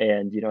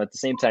 And, at the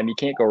same time, you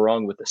can't go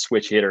wrong with the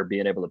switch hitter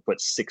being able to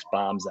put 6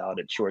 bombs out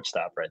at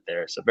shortstop right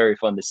there. So very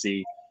fun to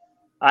see.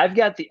 I've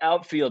got the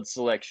outfield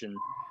selection.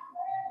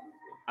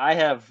 I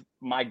have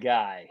my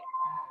guy,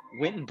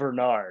 Wynton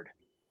Bernard,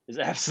 is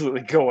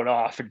absolutely going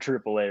off in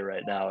AAA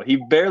right now. He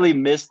barely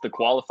missed the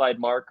qualified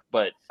mark,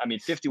 but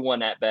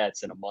 51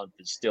 at-bats in a month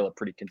is still a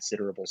pretty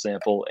considerable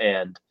sample.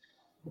 And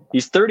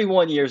he's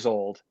 31 years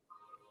old.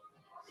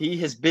 He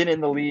has been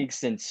in the league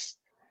since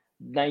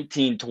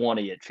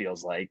 1920, it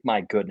feels like.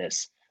 My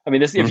goodness.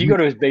 If you go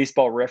to his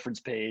baseball reference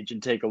page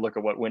and take a look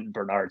at what Wynton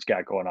Bernard's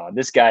got going on,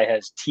 this guy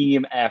has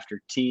team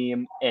after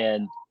team,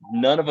 and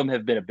none of them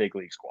have been a big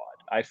league squad.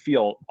 I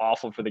feel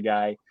awful for the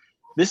guy.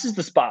 This is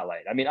the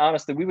spotlight.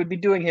 Honestly, we would be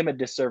doing him a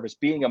disservice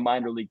being a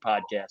minor league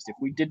podcast if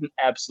we didn't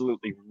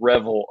absolutely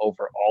revel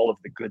over all of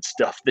the good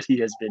stuff that he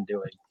has been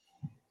doing.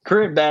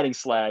 Current batting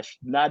slash,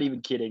 not even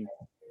kidding,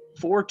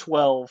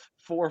 412,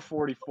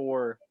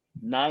 444,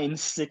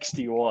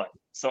 961.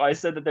 So I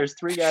said that there's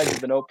 3 guys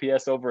with an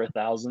OPS over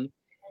 1,000.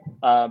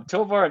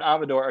 Tovar and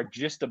Amador are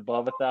just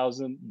above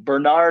 1,000.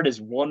 Bernard is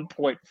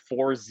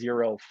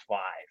 1.405.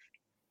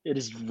 It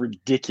is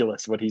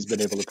ridiculous what he's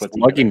been able to put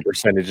together. Slugging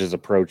percentage is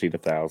approaching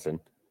 1,000.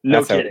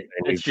 No kidding.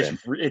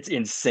 It's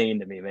insane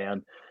to me,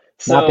 man.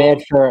 So,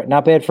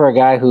 not bad for a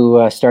guy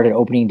who started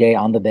opening day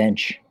on the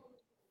bench.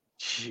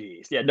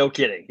 Jeez. Yeah, no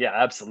kidding. Yeah,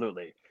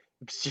 absolutely.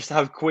 It's just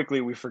how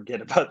quickly we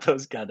forget about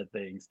those kind of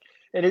things.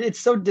 And it's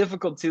so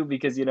difficult too,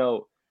 because,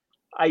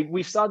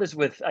 we saw this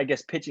with, I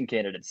guess, pitching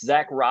candidates.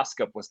 Zach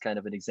Roskup was kind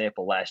of an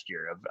example last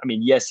year of,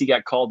 yes, he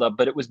got called up,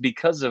 but it was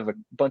because of a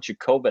bunch of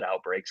COVID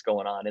outbreaks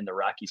going on in the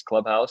Rockies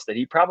clubhouse that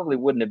he probably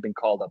wouldn't have been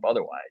called up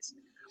otherwise.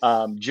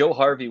 Joe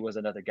Harvey was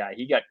another guy.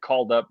 He got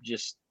called up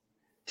just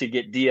to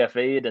get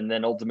DFA'd and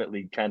then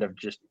ultimately kind of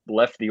just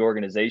left the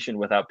organization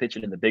without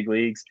pitching in the big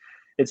leagues.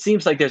 It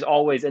seems like there's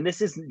always, and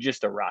this isn't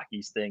just a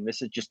Rockies thing,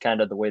 this is just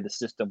kind of the way the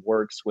system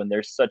works when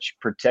there's such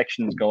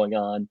protections going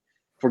on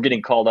for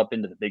getting called up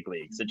into the big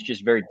leagues. It's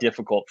just very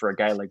difficult for a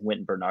guy like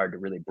Wynton Bernard to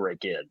really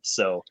break in.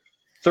 So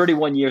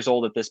 31 years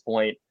old at this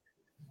point.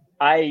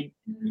 I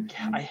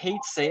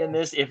hate saying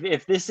this.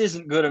 If this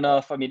isn't good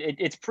enough,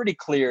 it's pretty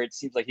clear. It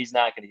seems like he's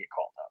not going to get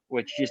called up,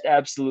 which just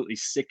absolutely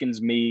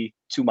sickens me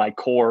to my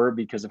core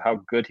because of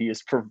how good he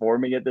is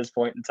performing at this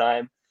point in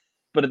time.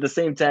 But at the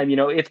same time,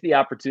 if the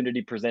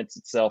opportunity presents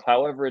itself,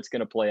 however it's going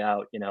to play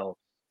out,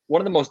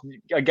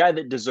 a guy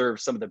that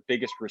deserves some of the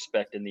biggest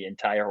respect in the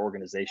entire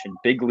organization,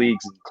 big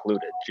leagues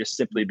included, just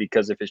simply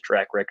because of his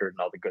track record and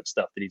all the good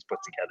stuff that he's put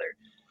together.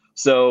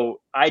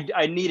 So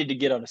I needed to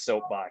get on a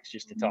soapbox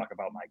just to talk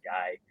about my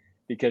guy,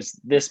 because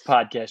this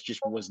podcast just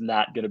was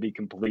not going to be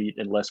complete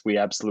unless we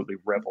absolutely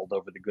reveled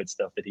over the good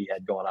stuff that he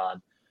had going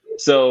on.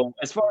 So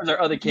as far as our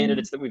other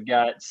candidates that we've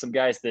got, some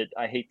guys that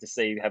I hate to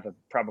say have a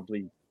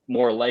probably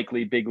more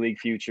likely big league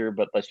future,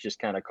 but let's just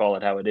kind of call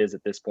it how it is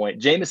at this point.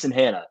 Jamison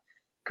Hanna,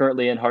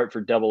 currently in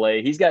Hartford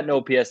AA. He's got an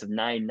OPS of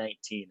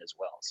 919 as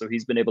well. So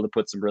he's been able to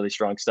put some really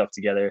strong stuff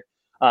together.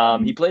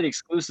 He played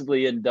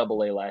exclusively in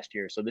AA last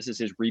year. So this is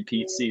his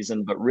repeat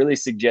season, but really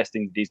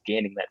suggesting that he's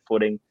gaining that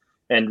footing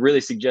and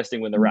really suggesting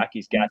when the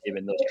Rockies got him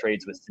in those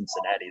trades with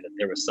Cincinnati that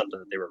there was something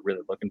that they were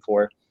really looking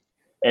for.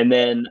 And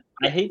then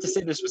I hate to say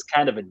this was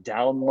kind of a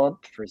down month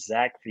for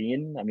Zach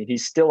Veen.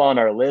 He's still on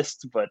our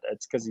list, but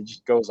it's because he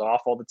just goes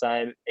off all the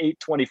time.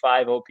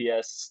 825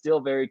 OPS, still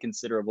very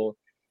considerable.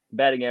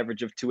 Batting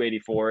average of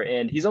 284,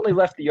 and he's only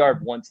left the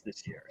yard once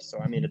this year.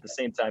 So, at the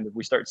same time, if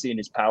we start seeing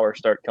his power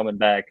start coming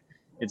back,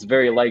 it's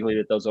very likely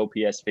that those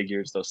OPS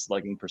figures, those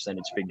slugging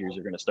percentage figures,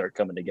 are going to start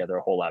coming together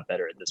a whole lot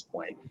better at this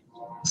point.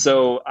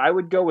 So I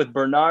would go with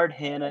Bernard,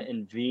 Hanna,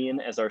 and Veen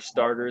as our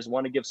starters.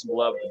 Want to give some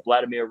love to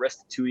Vladimir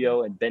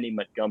Restituyo and Benny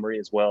Montgomery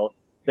as well.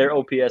 Their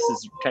OPS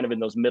is kind of in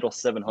those middle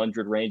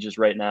 700 ranges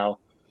right now.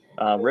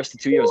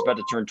 Restituyo is about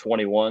to turn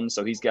 21,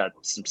 so he's got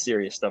some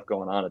serious stuff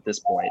going on at this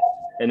point.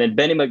 And then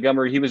Benny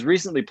Montgomery, he was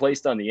recently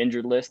placed on the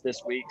injured list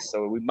this week,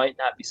 so we might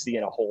not be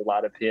seeing a whole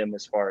lot of him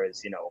as far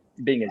as,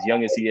 being as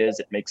young as he is.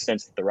 It makes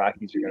sense that the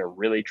Rockies are going to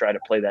really try to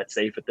play that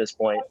safe at this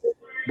point.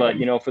 But,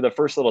 for the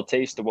first little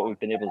taste of what we've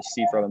been able to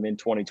see from him in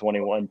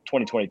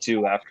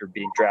 2022 after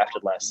being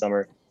drafted last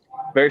summer,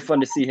 very fun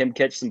to see him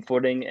catch some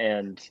footing,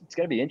 and it's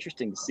going to be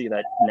interesting to see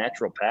that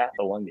natural path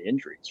along the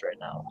injuries right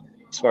now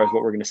as far as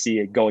what we're going to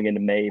see going into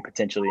May,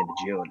 potentially into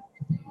June.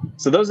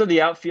 So those are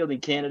the outfielding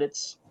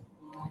candidates.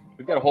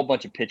 We've got a whole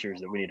bunch of pitchers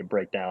that we need to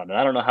break down, and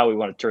I don't know how we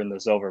want to turn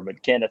this over.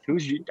 But Kenneth,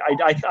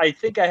 I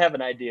think I have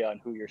an idea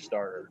on who your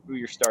starting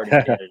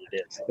candidate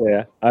is.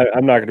 Yeah,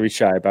 I'm not going to be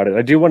shy about it.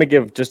 I do want to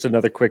give just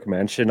another quick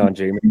mention on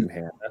Jamison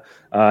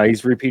Hanna.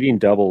 He's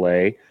repeating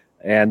AA,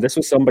 and this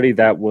was somebody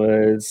that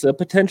was a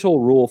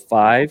potential Rule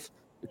 5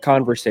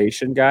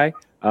 conversation guy.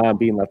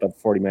 Being left up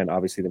 40-man,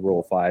 obviously the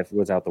Rule 5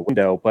 was out the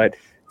window, but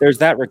there's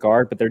that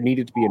regard, but there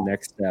needed to be a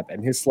next step,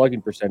 and his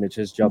slugging percentage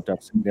has jumped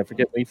up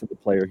significantly from the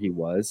player he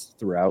was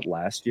throughout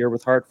last year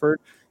with Hartford.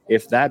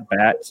 If that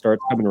bat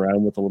starts coming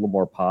around with a little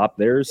more pop,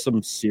 there's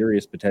some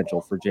serious potential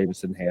for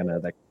Jamison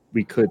Hanna that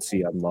we could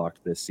see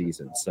unlocked this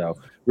season. So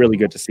really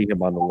good to see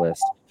him on the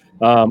list.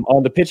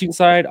 On the pitching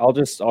side, I'll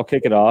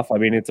kick it off.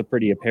 It's a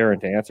pretty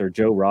apparent answer.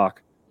 Joe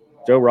Rock.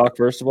 Joe Rock,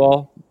 first of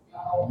all,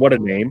 what a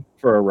name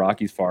for a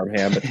Rockies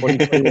farmhand. The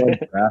 2021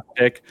 draft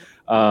pick,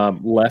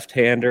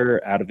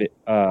 left-hander out of it.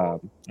 Where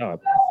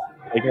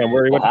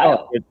he went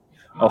to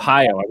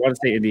Ohio. I want to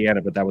say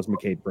Indiana, but that was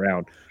McCade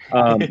Brown.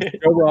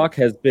 Joe Rock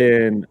has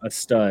been a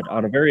stud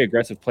on a very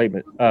aggressive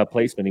placement.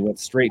 He went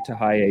straight to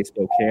high A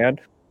Spokane.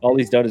 All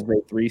he's done is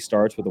made 3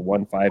 starts with a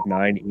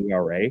 1.59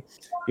 ERA.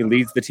 He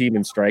leads the team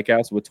in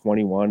strikeouts with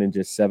 21 in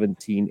just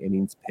 17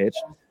 innings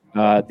pitched.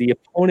 The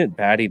opponent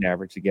batting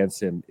average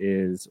against him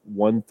is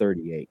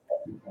 138.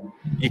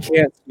 You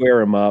can't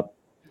square him up.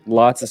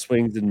 Lots of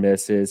swings and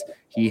misses.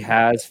 He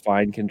has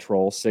fine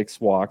control.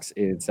 6 walks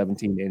in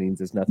 17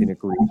 innings is nothing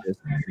egregious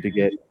to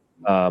get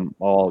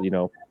all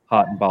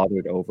hot and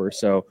bothered over.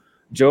 So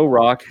Joe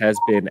Rock has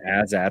been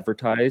as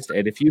advertised,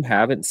 and if you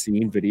haven't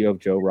seen video of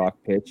Joe Rock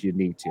pitch, you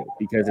need to,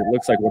 because it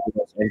looks like one of the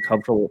most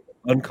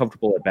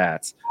uncomfortable at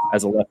bats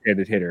as a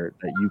left-handed hitter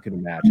that you can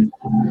imagine.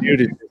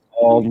 Dude is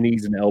all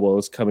knees and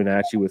elbows coming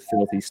at you with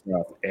filthy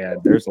stuff.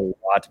 And there's a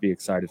lot to be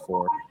excited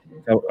for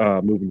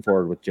moving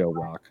forward with Joe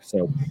Rock.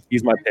 So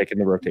he's my pick in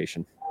the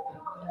rotation.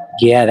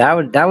 Yeah,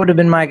 that would have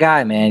been my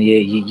guy, man.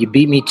 You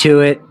beat me to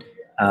it.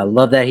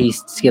 Love that he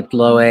skipped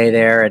low A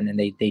there, and then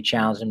they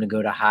challenged him to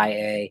go to high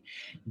A.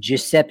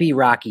 Giuseppe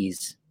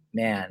Rockies,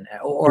 man,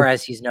 or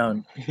as he's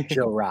known,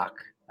 Joe Rock,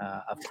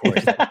 of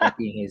course, that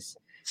being his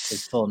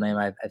full name.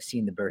 I've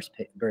seen the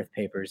birth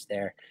papers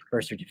there,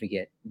 birth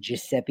certificate.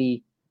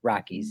 Giuseppe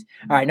Rockies.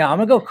 All right, now I'm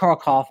gonna go Carl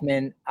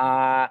Kaufman.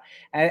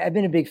 I've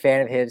been a big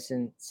fan of his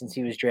since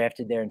he was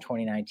drafted there in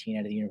 2019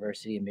 out of the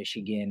University of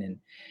Michigan, and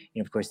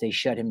of course they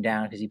shut him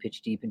down because he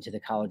pitched deep into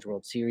the College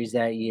World Series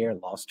that year.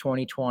 Lost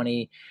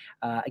 2020.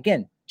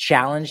 Again,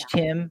 challenged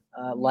him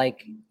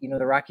like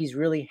the Rockies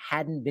really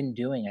hadn't been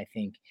doing. I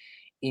think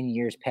in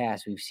years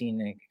past we've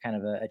seen a kind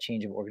of a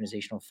change of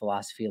organizational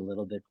philosophy a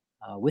little bit.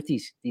 With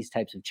these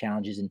types of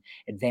challenges and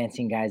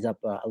advancing guys up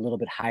a little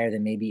bit higher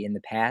than maybe in the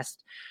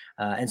past.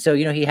 And so,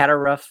 he had a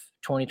rough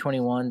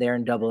 2021 there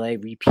in AA,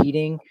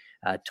 repeating,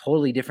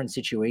 totally different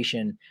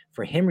situation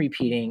for him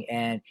repeating.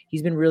 And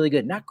he's been really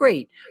good. Not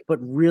great, but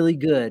really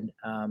good.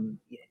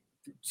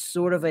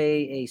 Sort of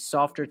a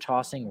softer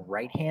tossing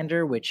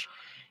right-hander, which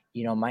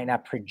might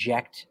not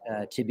project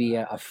to be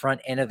a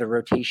front end of the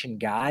rotation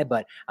guy,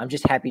 but I'm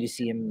just happy to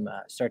see him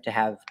start to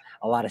have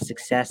a lot of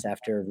success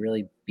after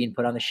really being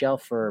put on the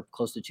shelf for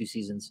close to 2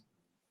 seasons.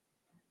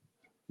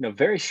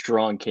 Very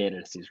strong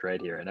candidacies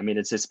right here. And I mean,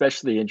 it's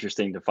especially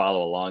interesting to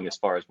follow along as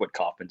far as what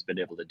Kaufman's been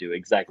able to do.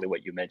 Exactly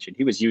what you mentioned.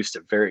 He was used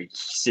to very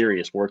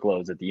serious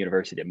workloads at the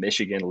University of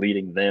Michigan,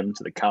 leading them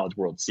to the College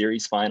World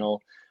Series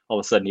final. All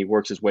of a sudden he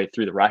works his way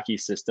through the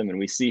Rockies system and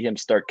we see him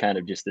start kind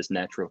of just this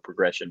natural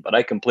progression. But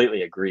I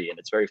completely agree. And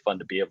it's very fun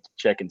to be able to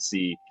check and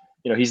see,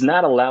 he's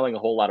not allowing a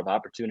whole lot of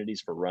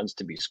opportunities for runs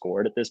to be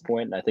scored at this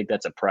point. And I think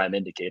that's a prime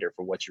indicator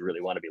for what you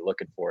really want to be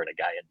looking for in a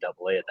guy in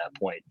AA at that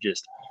point.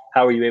 Just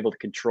how are you able to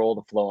control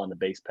the flow on the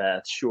base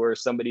path? Sure,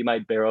 somebody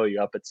might barrel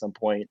you up at some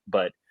point,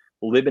 but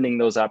limiting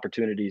those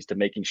opportunities to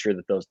making sure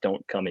that those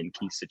don't come in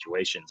key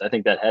situations. I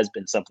think that has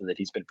been something that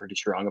he's been pretty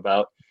strong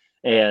about.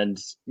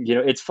 And,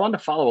 it's fun to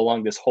follow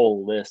along this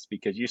whole list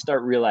because you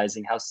start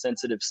realizing how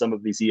sensitive some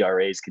of these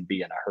ERAs can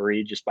be in a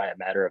hurry just by a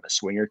matter of a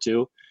swing or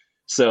two.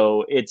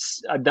 So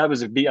that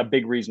was a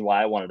big reason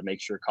why I wanted to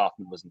make sure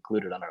Kaufman was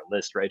included on our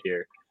list right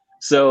here.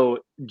 So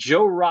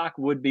Joe Rock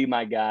would be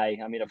my guy.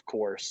 I mean, of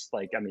course,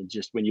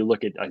 just when you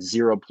look at a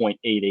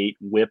 0.88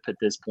 whip at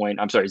this point,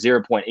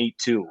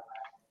 0.82.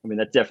 I mean,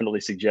 that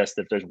definitely suggests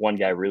that if there's one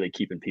guy really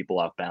keeping people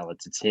off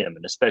balance, it's him,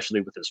 and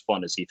especially with as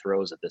fun as he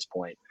throws at this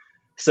point.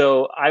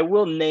 So I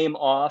will name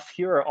off.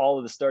 Here are all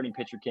of the starting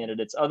pitcher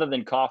candidates other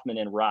than Kaufman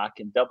and Rock.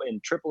 In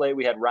AAA,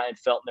 we had Ryan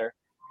Feltner.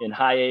 In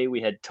high A,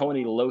 we had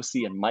Tony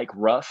Losi and Mike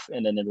Ruff.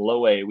 And then in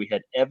low A, we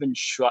had Evan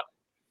Schott.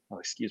 Oh,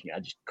 excuse me. I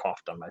just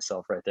coughed on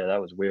myself right there.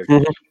 That was weird.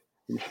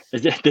 Mm-hmm.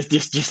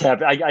 This just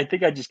happened. I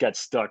think I just got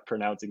stuck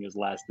pronouncing his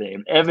last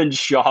name. Evan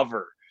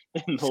Shawver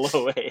in the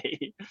low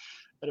A.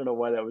 I don't know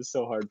why that was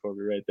so hard for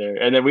me right there.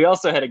 And then we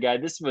also had a guy,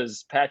 this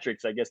was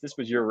Patrick's, I guess this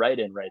was your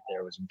write-in right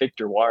there, was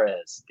Victor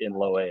Juarez in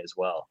low A as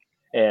well.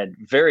 And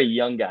very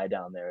young guy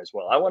down there as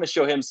well. I want to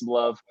show him some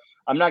love.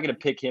 I'm not going to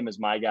pick him as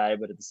my guy,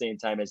 but at the same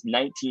time, as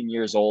 19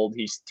 years old,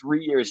 he's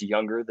 3 years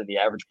younger than the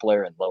average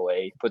player in low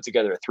A. He put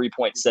together a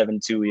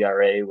 3.72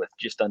 ERA with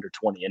just under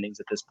 20 innings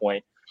at this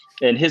point.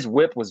 And his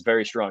whip was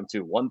very strong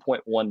too,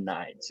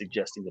 1.19,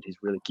 suggesting that he's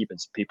really keeping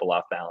some people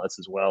off balance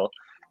as well.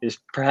 There's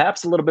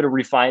perhaps a little bit of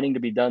refining to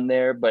be done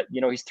there, but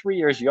he's 3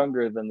 years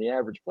younger than the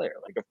average player.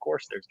 Like, of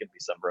course, there's going to be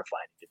some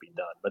refining to be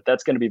done, but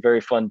that's going to be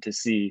very fun to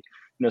see.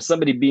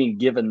 Somebody being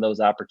given those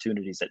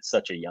opportunities at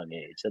such a young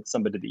age. That's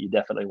somebody that you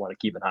definitely want to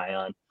keep an eye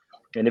on.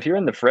 And if you're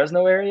in the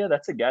Fresno area,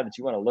 that's a guy that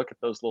you want to look at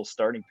those little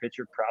starting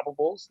pitcher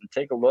probables and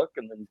take a look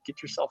and then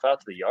get yourself out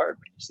to the yard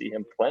when you see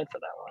him playing for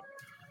that one.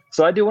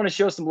 So I do want to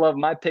show some love.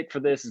 My pick for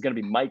this is going to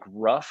be Mike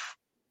Ruff,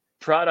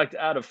 product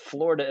out of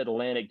Florida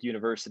Atlantic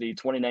University,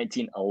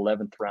 2019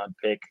 11th round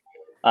pick.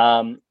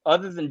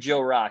 Other than Joe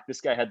Rock, this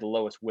guy had the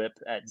lowest whip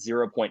at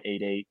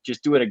 0.88,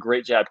 just doing a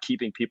great job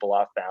keeping people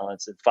off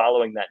balance and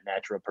following that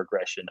natural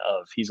progression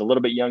of he's a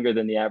little bit younger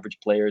than the average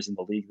players in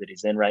the league that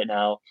he's in right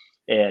now.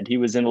 And he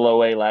was in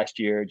low A last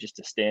year, just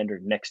a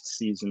standard next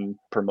season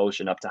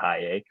promotion up to high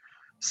A.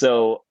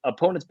 So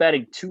opponents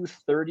batting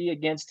 230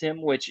 against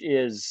him, which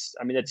is,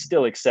 it's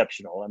still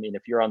exceptional.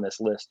 If you're on this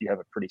list, you have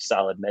a pretty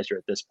solid measure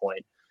at this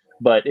point.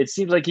 But it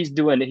seems like he's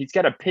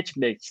got a pitch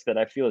mix that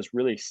I feel is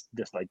really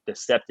just like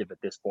deceptive at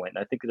this point. And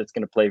I think that's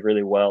going to play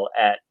really well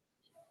at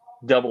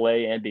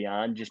AA and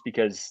beyond, just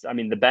because,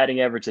 the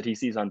batting average that he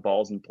sees on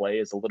balls in play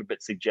is a little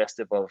bit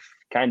suggestive of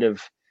kind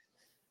of,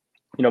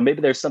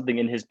 maybe there's something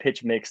in his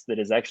pitch mix that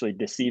is actually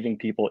deceiving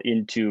people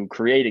into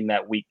creating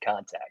that weak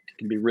contact. It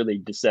can be really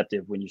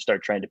deceptive when you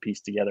start trying to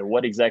piece together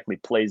what exactly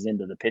plays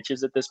into the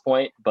pitches at this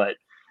point. But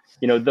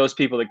those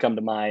people that come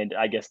to mind,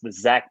 I guess the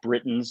Zach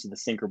Brittons, the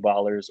sinker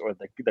ballers, or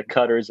the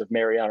cutters of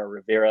Mariano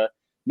Rivera,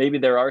 maybe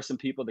there are some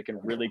people that can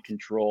really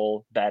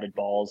control batted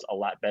balls a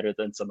lot better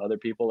than some other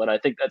people. And I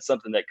think that's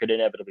something that could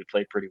inevitably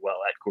play pretty well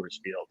at Coors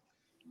Field.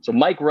 So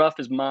Mike Ruff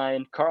is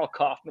mine. Carl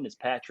Kaufman is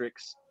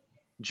Patrick's.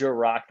 Joe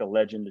Rock, the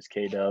legend, is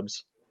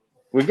K-Dub's.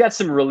 We've got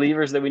some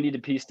relievers that we need to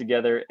piece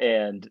together,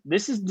 and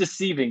this is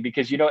deceiving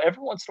because,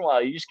 every once in a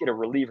while you just get a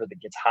reliever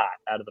that gets hot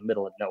out of the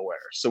middle of nowhere.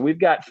 So we've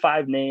got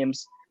 5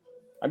 names.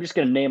 I'm just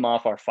going to name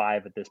off our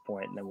 5 at this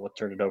point, and then we'll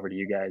turn it over to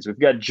you guys. We've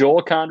got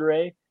Joel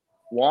Condrey,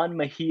 Juan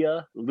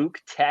Mejia,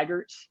 Luke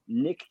Taggart,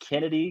 Nick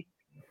Kennedy,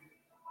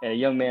 and a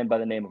young man by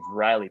the name of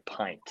Riley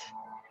Pint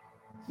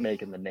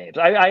making the names.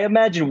 I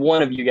imagine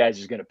one of you guys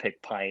is going to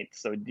pick Pint.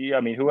 So,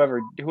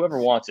 whoever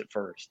wants it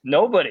first.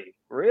 Nobody.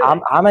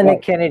 Really? I'm a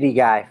Nick Kennedy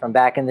guy from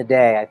back in the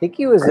day. I think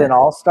he was an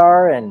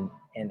all-star in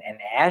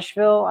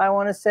Asheville, I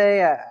want to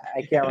say.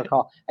 I can't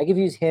recall. I could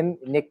use him,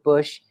 Nick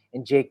Bush,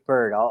 and Jake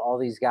Bird, all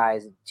these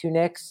guys. 2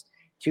 Nicks,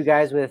 2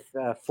 guys with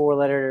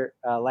 4-letter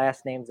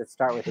last names that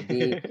start with a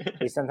B.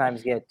 They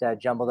sometimes get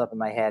jumbled up in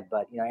my head.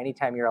 But,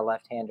 anytime you're a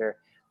left-hander,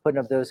 putting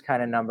up those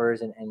kind of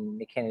numbers, and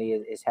Nick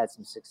Kennedy has had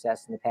some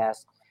success in the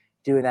past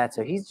doing that.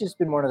 So he's just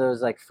been one of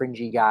those,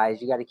 fringy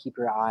guys. You got to keep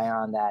your eye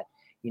on that.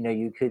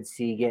 You could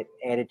see get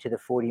added to the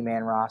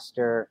 40-man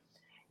roster,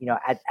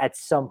 at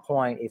some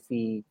point if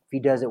he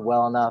does it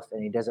well enough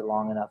and he does it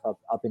long enough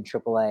up in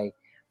AAA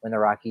when the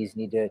Rockies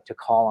need to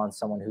call on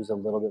someone who's a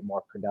little bit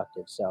more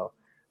productive. So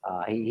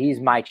he's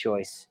my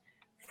choice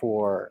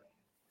for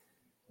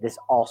this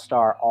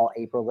all-star,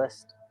 all-April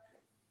list.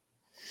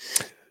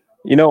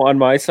 On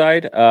my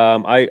side,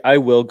 I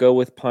will go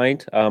with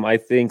Pint. I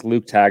think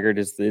Luke Taggart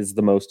is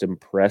the most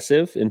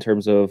impressive in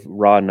terms of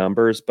raw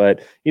numbers,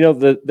 but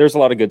there's a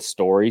lot of good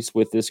stories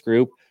with this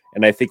group.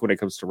 And I think when it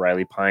comes to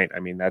Riley Pint,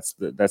 that's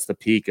the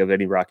peak of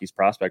any Rockies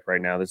prospect right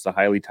now. This is a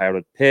highly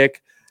touted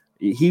pick.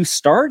 He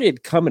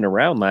started coming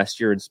around last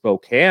year in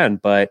Spokane,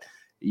 but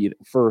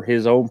for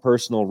his own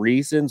personal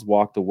reasons,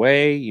 walked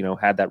away,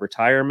 had that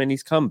retirement.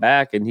 He's come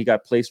back and he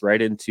got placed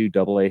right into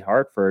AA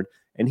Hartford.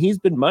 And he's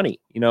been money.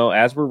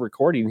 As we're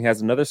recording, he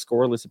has another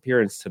scoreless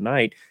appearance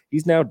tonight.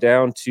 He's now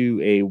down to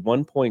a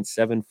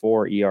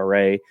 1.74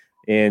 ERA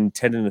in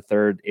 10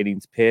 1/3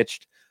 innings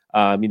pitched.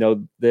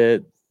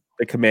 The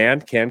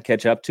command can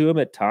catch up to him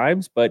at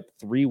times, but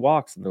 3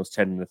 walks in those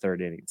 10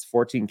 1/3 innings,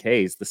 14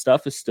 Ks. The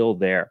stuff is still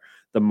there.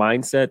 The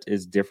mindset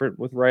is different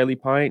with Riley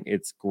Pint.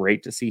 It's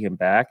great to see him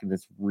back, and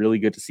it's really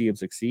good to see him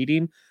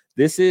succeeding.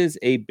 This is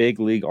a big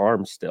league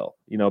arm still.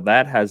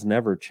 That has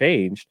never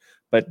changed.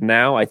 But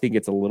now I think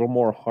it's a little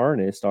more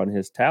harnessed on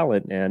his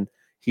talent, and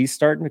he's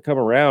starting to come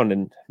around.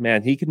 And,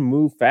 man, he can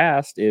move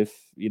fast if,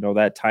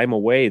 that time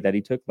away that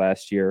he took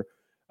last year,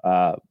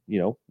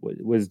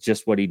 was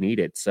just what he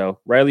needed. So,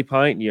 Riley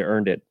Pint, you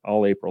earned it.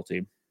 All April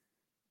team.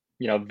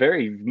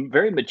 Very,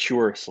 very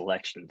mature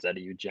selections out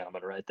of you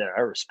gentlemen right there.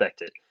 I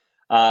respect it.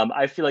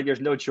 I feel like there's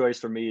no choice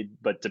for me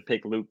but to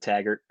pick Luke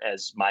Taggart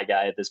as my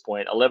guy at this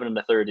point. 11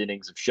 1/3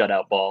 innings of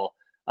shutout ball.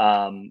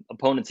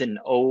 Opponent's in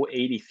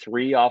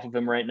 0.83 off of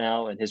him right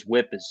now, and his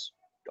whip is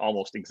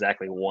almost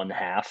exactly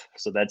 1/2.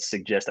 So that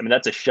suggests,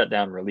 that's a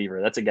shutdown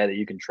reliever. That's a guy that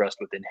you can trust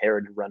with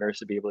inherited runners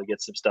to be able to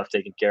get some stuff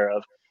taken care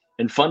of.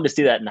 And fun to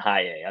see that in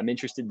high A. I'm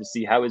interested to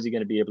see how is he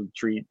going to be able to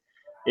treat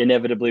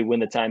inevitably when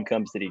the time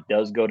comes that he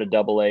does go to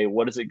AA.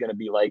 What is it going to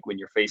be like when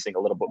you're facing a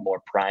little bit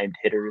more primed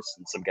hitters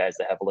and some guys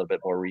that have a little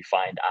bit more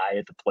refined eye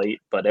at the plate?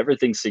 But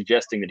everything's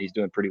suggesting that he's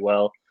doing pretty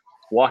well.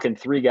 Walking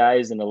 3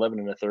 guys in 11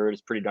 1/3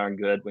 is pretty darn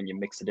good when you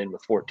mix it in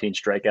with 14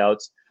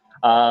 strikeouts.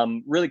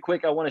 Really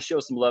quick, I want to show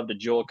some love to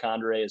Joel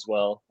Condrey as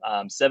well.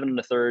 7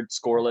 1/3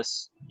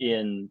 scoreless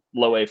in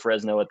low A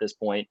Fresno at this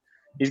point.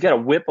 He's got a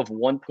whip of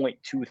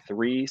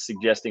 1.23,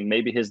 suggesting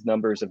maybe his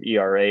numbers of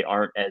ERA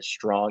aren't as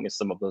strong as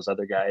some of those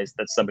other guys.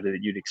 That's somebody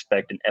that you'd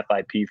expect an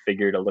FIP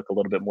figure to look a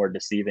little bit more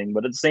deceiving.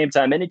 But at the same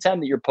time, anytime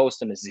that you're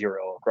posting a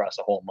 0 across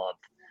a whole month,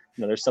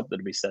 there's something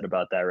to be said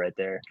about that right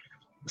there.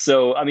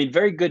 So,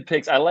 very good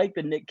picks. I like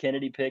the Nick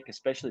Kennedy pick,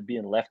 especially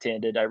being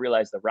left-handed. I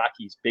realize the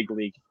Rockies' big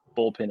league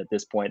bullpen at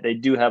this point, they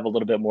do have a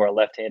little bit more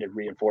left-handed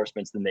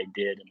reinforcements than they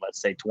did in, let's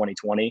say,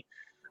 2020.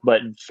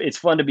 But it's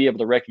fun to be able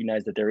to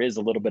recognize that there is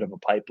a little bit of a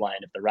pipeline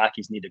if the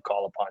Rockies need to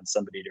call upon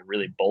somebody to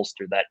really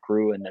bolster that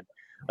crew. And then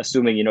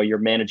assuming, your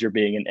manager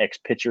being an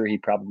ex-pitcher, he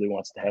probably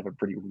wants to have a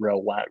pretty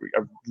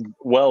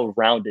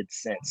well-rounded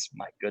sense.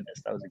 My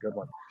goodness, that was a good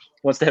one.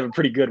 Wants to have a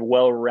pretty good,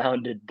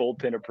 well-rounded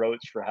bullpen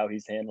approach for how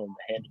he's handling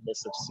the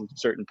handedness of some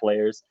certain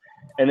players.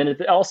 And then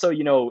it also,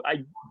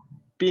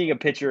 being a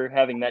pitcher,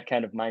 having that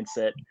kind of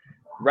mindset,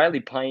 Riley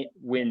Pint,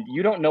 when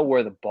you don't know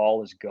where the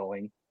ball is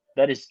going,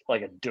 that is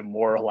like a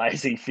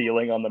demoralizing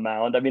feeling on the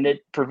mound.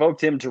 It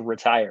provoked him to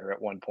retire at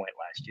one point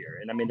last year.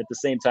 And at the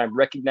same time,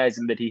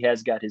 recognizing that he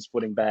has got his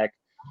footing back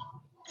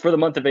for the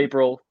month of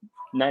April,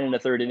 9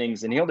 1/3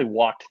 innings, and he only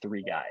walked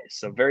 3 guys.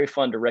 So very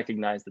fun to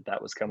recognize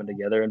that was coming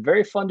together, and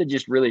very fun to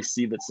just really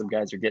see that some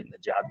guys are getting the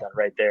job done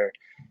right there,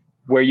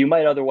 where you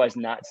might otherwise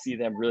not see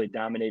them really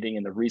dominating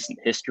in the recent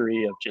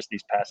history of just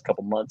these past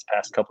couple months,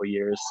 past couple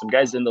years. Some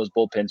guys in those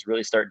bullpens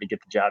really starting to get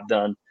the job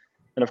done.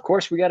 And of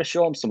course, we got to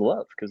show them some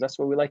love because that's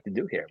what we like to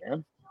do here,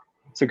 man.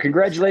 So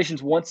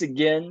congratulations once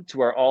again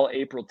to our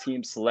all-April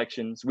team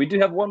selections. We do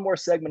have one more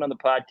segment on the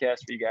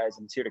podcast for you guys,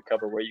 and it's here to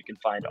cover where you can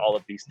find all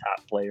of these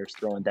top players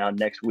throwing down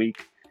next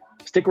week.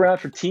 Stick around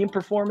for team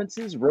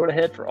performances, road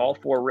ahead for all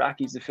 4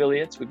 Rockies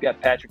affiliates. We've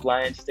got Patrick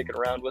Lyons sticking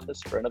around with us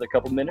for another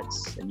couple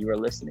minutes, and you are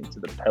listening to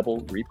the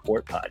Pebble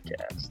Report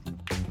Podcast.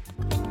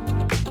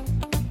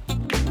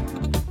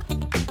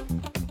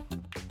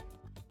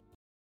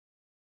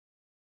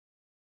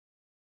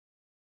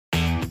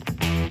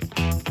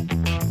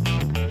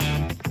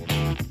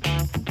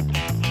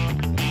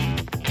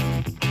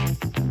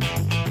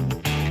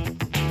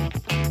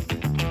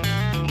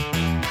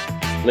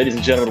 Ladies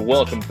and gentlemen,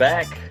 welcome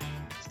back.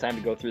 It's time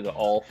to go through the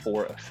all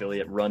 4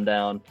 affiliate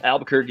rundown.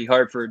 Albuquerque,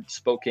 Hartford,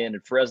 Spokane,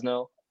 and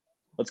Fresno.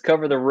 Let's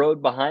cover the road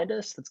behind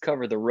us. Let's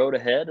cover the road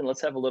ahead, and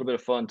let's have a little bit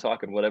of fun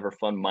talking whatever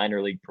fun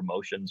minor league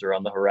promotions are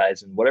on the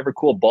horizon, whatever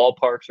cool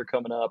ballparks are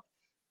coming up,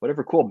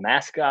 whatever cool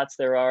mascots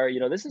there are. You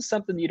know, this is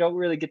something you don't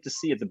really get to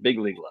see at the big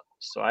league level.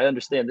 So I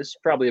understand this is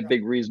probably a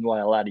big reason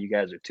why a lot of you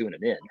guys are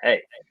tuning in.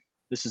 Hey,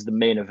 this is the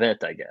main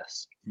event, I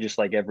guess. Just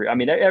like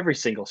every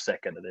single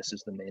second of this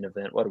is the main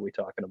event. What are we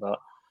talking about?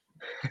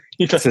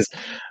 This is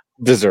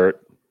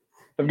dessert.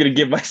 I'm going to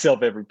give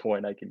myself every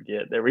point I can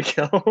get. There we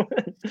go.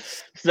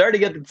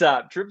 Starting at the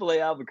top,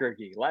 AAA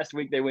Albuquerque. Last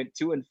week they went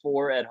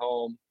 2-4 at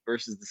home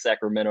versus the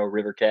Sacramento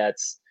River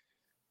Cats.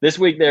 This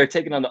week they're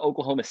taking on the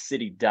Oklahoma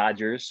City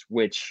Dodgers,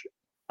 which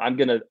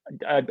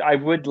I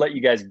would let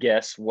you guys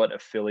guess what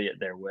affiliate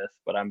they're with,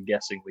 but I'm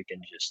guessing we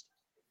can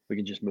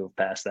just move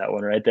past that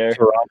one right there.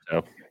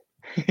 Toronto.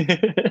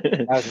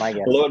 That was my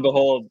guess. Lo and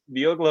behold,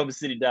 the Oklahoma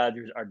City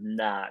Dodgers are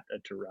not a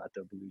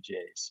Toronto Blue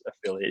Jays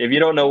affiliate. If you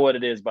don't know what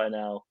it is by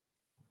now,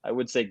 I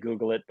would say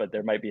Google it, but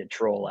there might be a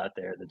troll out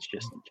there that's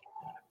just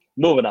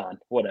moving on.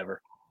 Whatever.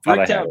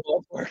 Bricktown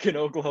Ballpark in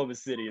Oklahoma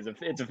City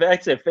it's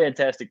actually a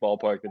fantastic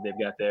ballpark that they've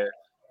got there.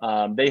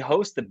 They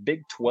host the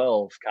Big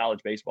 12 college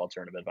baseball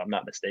tournament, if I'm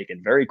not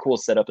mistaken. Very cool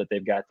setup that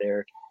they've got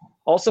there.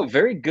 Also,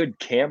 very good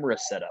camera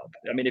setup.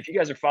 I mean, if you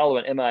guys are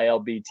following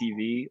MILB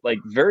TV, like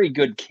very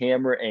good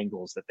camera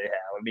angles that they have.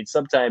 I mean,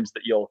 sometimes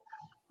that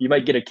you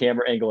might get a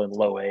camera angle in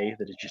low A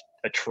that is just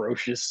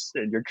atrocious,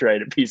 and you're trying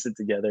to piece it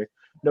together.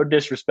 No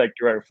disrespect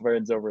to our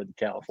friends over in the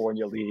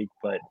California League,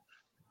 but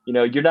you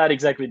know, you're not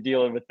exactly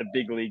dealing with the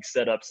big league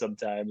setup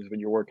sometimes when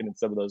you're working in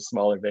some of those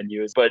smaller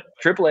venues. But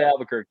AAA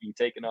Albuquerque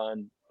taking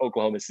on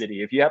Oklahoma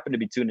City. If you happen to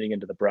be tuning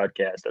into the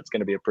broadcast, that's going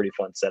to be a pretty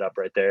fun setup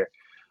right there.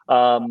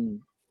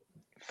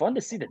 Fun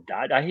to see the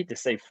Dodgers. I hate to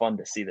say fun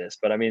to see this,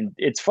 but I mean,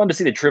 it's fun to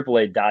see the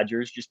AAA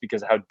Dodgers just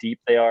because of how deep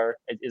they are.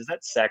 Is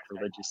that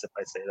sacrilegious if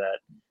I say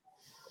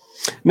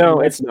that? No,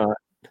 it's not.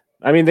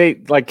 I mean,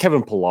 they like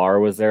Kevin Pillar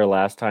was there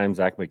last time,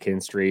 Zach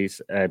McKinstry,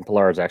 and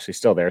Pillar is actually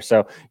still there.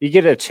 So you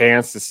get a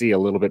chance to see a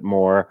little bit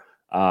more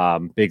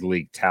big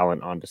league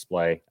talent on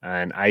display.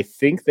 And I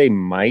think they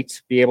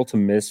might be able to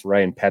miss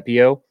Ryan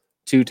Pepio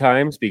 2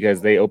 times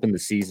because they opened the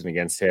season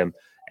against him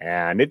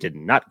and it did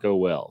not go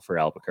well for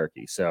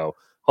Albuquerque. So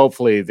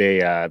hopefully they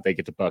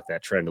get to buck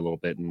that trend a little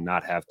bit and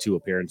not have 2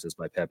 appearances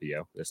by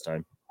Pepio this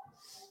time.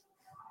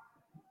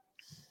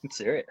 I'm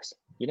serious.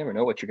 You never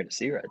know what you're going to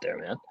see right there,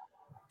 man.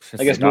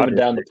 I guess moving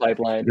down the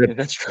pipeline.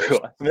 That's true.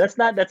 I mean, that's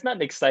not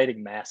an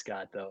exciting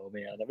mascot, though,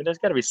 man. I mean, there's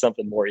got to be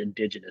something more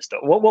indigenous.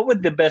 Though. What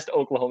would the best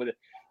Oklahoma?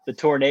 The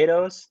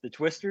Tornadoes, the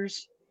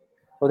Twisters.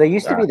 Well, they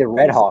used to be the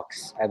Red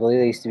Hawks. I believe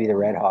they used to be the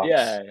Red Hawks.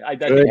 Yeah, I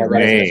think Good that's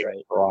name.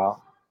 right. For a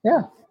while.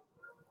 Yeah.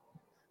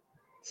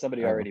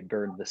 Somebody already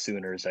burned the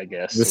Sooners, I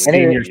guess. The so we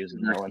seniors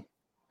using that one.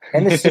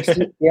 And the 60s,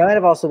 they might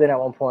have also been at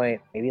one point,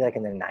 maybe like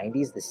in the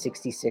 90s, the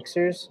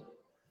 66ers.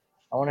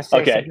 I want to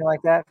say something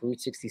like that. Route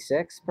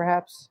 66,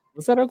 perhaps.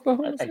 Was that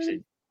Oklahoma City?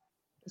 Actually,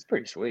 it's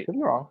pretty sweet. Could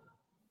be wrong.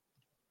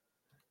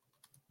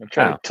 I'm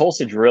trying to.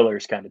 Tulsa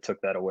Drillers kind of took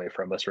that away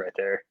from us right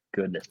there.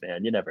 Goodness,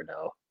 man, you never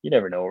know. You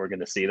never know what we're going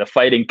to see. The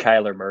fighting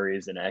Kyler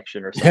Murray's in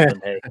action or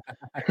something.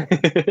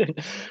 Hey,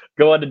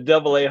 go on to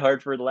Double-A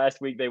Hartford. Last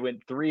week they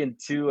went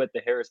 3-2 at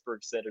the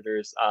Harrisburg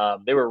Senators.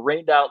 They were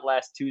rained out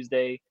last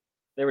Tuesday.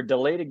 They were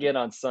delayed again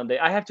on Sunday.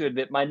 I have to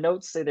admit, my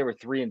notes say they were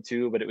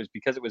 3-2, but it was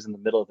because it was in the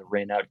middle of the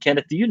rain out.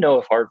 Kenneth, do you know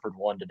if Hartford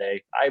won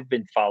today? I've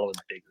been following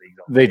the big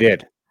leagues. They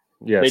did.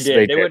 Yes,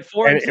 they did. They went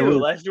 4-2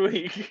 last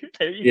week.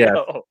 There you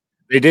go.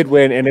 They did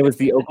win, and it was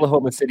the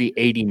Oklahoma City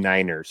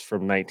 89ers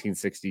from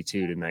 1962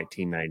 to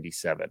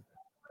 1997.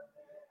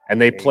 And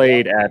they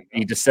played at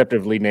the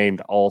deceptively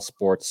named All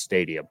Sports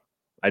Stadium.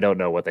 I don't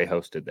know what they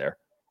hosted there.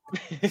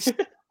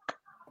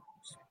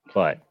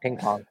 But ping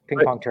pong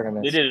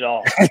tournaments. They did it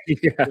all.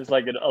 Yeah. It was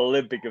like an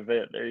Olympic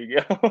event. There you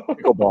go.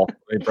 Pickleball.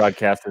 They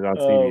broadcasted on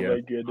CBS. Oh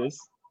my goodness,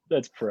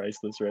 that's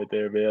priceless right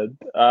there, man.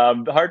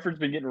 Hartford's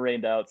been getting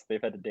rained out, so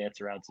they've had to dance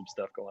around some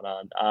stuff going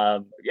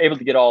on. Able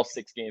to get all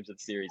 6 games of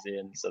the series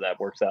in, so that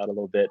works out a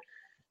little bit.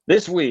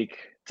 This week,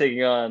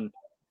 taking on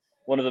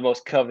one of the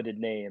most coveted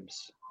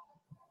names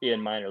in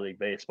minor league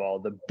baseball,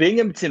 the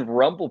Binghamton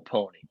Rumble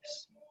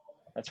Ponies.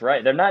 That's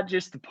right. They're not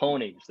just the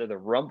ponies. They're the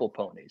Rumble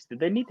Ponies. Did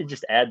they need to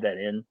just add that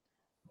in?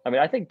 I mean,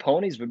 I think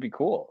ponies would be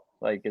cool.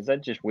 Like, is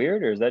that just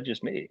weird or is that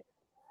just me?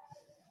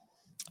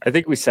 I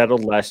think we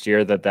settled last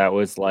year that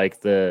was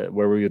like where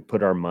we would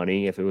put our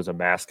money if it was a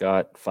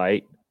mascot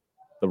fight.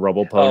 The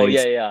Rumble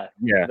Ponies. Oh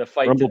yeah. The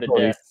fight Rumble to the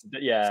Ponies.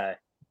 death. Yeah.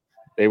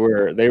 They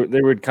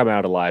would come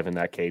out alive in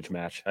that cage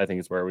match. I think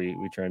is where we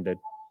trended.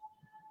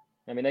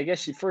 I mean, I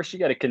guess you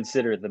got to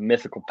consider the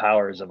mythical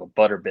powers of a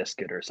butter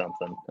biscuit or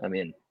something. I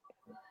mean,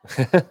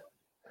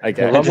 I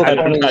guess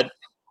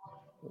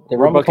the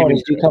Rumble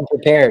Ponies do come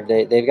prepared.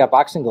 They've got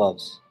boxing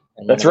gloves.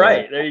 That's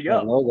right. There you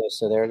go. Logos,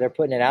 so they're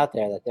putting it out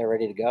there that they're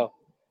ready to go.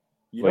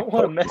 You don't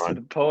want to mess with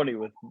a pony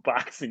with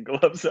boxing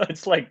gloves.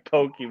 It's like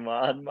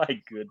Pokemon.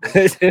 My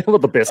goodness. Well,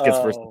 the biscuits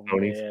versus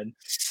ponies. Man.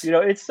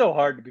 It's so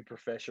hard to be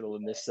professional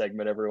in this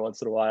segment every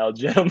once in a while,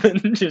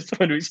 gentlemen. Just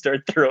when we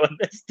start throwing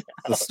this down.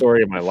 It's the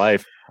story of my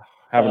life.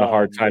 Having a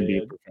hard time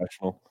being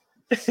professional.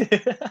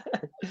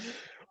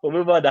 We'll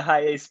move on to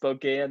High A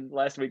Spokane.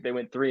 Last week they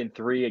went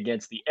 3-3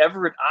 against the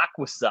Everett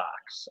Aqua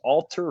Sox,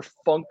 All-Turf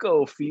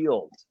Funko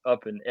Field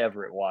up in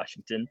Everett,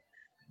 Washington.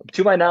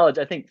 To my knowledge,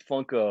 I think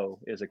Funko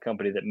is a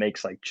company that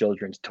makes like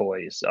children's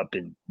toys up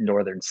in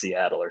northern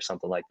Seattle or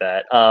something like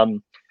that.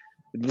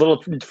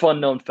 Little fun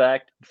known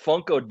fact,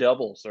 Funko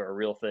doubles are a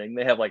real thing.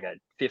 They have like a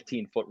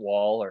 15-foot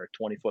wall or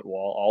a 20-foot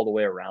wall all the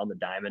way around the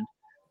diamond.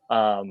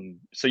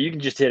 So you can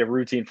just hit a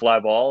routine fly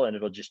ball and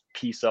it'll just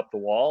piece up the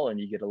wall and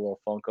you get a little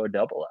Funko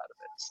double out of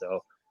it.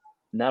 So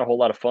not a whole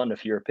lot of fun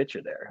if you're a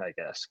pitcher there, I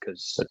guess,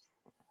 because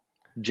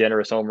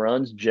generous home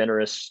runs,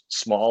 generous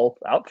small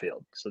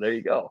outfield. So there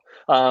you go.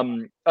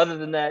 Other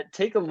than that,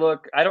 take a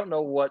look. I don't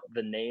know what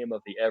the name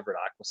of the Everett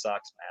Aqua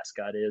Sox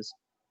mascot is.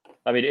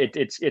 I mean,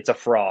 it's a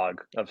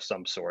frog of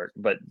some sort,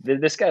 but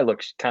this guy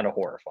looks kind of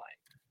horrifying.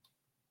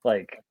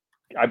 Like,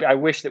 I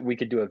wish that we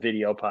could do a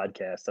video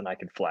podcast and I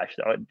could flash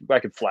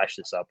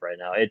this up right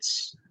now.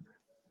 It's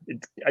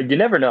you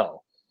never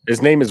know.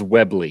 His name is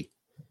Webley.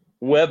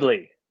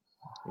 Webley.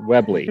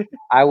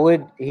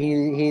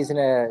 He's in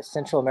a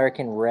Central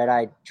American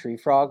red-eyed tree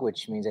frog,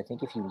 which means I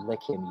think if you lick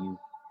him,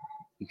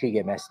 you could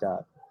get messed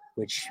up,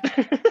 which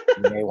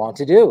you may want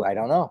to do. I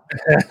don't know.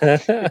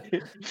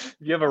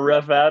 You have a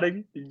rough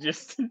outing, you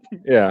just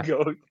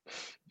go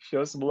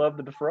show some love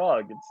to the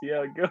frog and see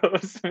how it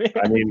goes.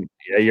 I mean,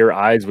 your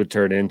eyes would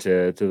turn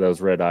into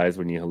those red eyes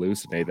when you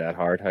hallucinate that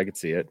hard. I could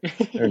see it.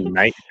 They're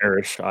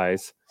nightmarish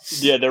eyes.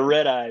 Yeah, the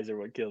red eyes are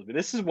what kills me.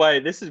 This is why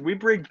we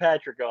bring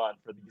Patrick on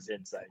for these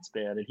insights,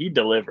 man, and he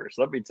delivers.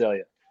 Let me tell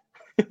you.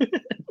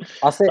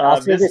 I'll say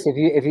this: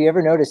 if you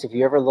ever notice, if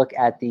you ever look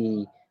at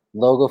the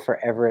logo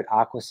for Everett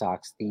Aqua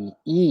Sox, the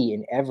E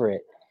in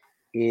Everett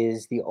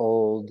is the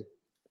old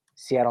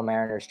Seattle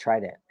Mariners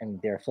trident, and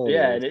their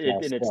affiliate. Yeah,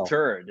 and it's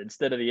turned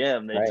instead of the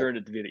M, they turned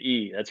it to be the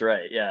E. That's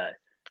right. Yeah,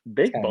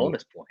 big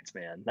bonus points,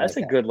 man. That's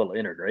a good little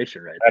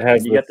integration right there. That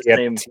has the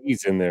same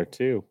T's in there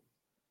too.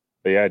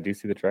 But yeah, I do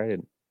see the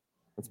trident.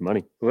 That's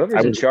money.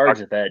 Whoever's in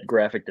charge of that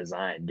graphic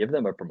design, give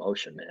them a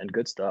promotion, man.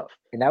 Good stuff.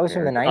 And that was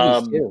from the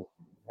 90s too.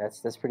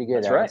 That's pretty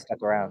good. That's right.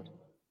 Stuck around.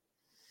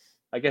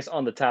 I guess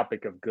on the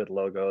topic of good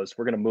logos,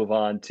 we're going to move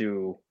on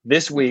to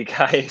this week.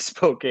 High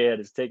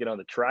Spokane is taking on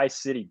the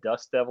Tri-City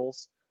Dust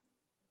Devils,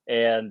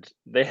 and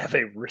they have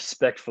a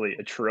respectfully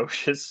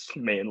atrocious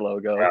main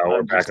logo. Yeah,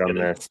 we're back on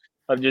this.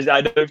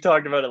 I know we've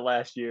talked about it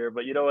last year,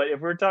 but you know what? If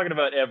we're talking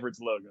about Everett's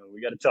logo,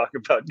 we got to talk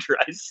about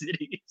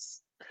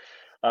Tri-Cities.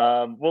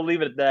 We'll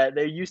leave it at that.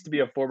 They used to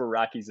be a former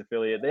Rockies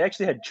affiliate. They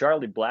actually had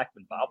Charlie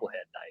Blackmon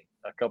bobblehead night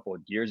a couple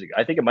of years ago.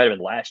 I think it might have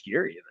been last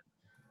year even.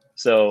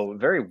 So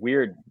very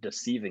weird,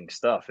 deceiving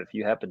stuff if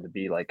you happen to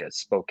be like a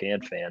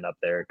Spokane fan up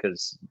there,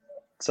 because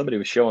somebody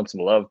was showing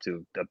some love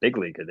to a big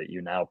leaguer that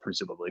you now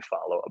presumably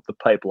follow up the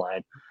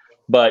pipeline.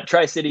 But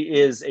Tri-City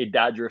is a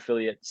Dodger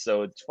affiliate,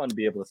 so it's fun to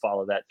be able to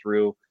follow that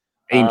through.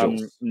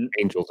 Angels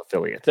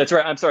affiliate. That's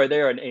right. I'm sorry.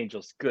 They are an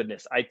Angels.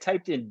 Goodness. I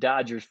typed in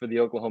Dodgers for the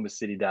Oklahoma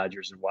City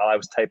Dodgers. And while I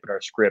was typing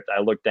our script, I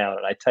looked down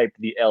and I typed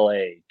the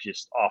LA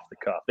just off the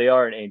cuff. They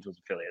are an Angels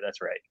affiliate. That's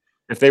right.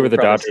 If they were the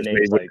Dodgers, they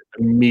would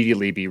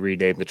immediately be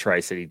renamed the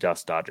Tri-City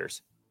Dust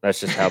Dodgers. That's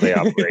just how they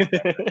operate.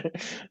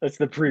 That's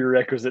the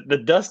prerequisite. The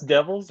Dust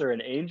Devils are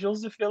an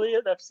Angels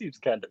affiliate? That seems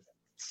kind of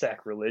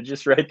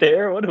sacrilegious right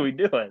there. What are we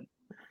doing?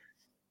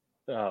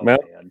 Oh,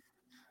 man.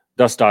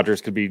 Dust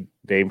Dodgers could be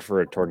named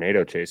for a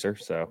tornado chaser,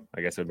 so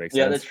I guess it makes sense.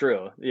 Yeah, that's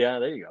true. Yeah,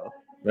 there you go.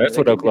 That's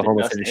what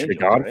Oklahoma City should have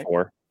gone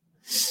for.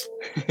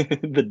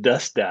 The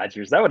Dust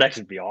Dodgers. That would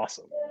actually be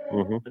awesome.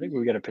 Mm-hmm. I think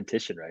we got a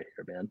petition right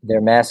here, man. Their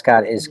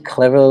mascot is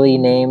cleverly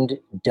named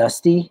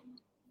Dusty.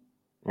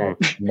 No,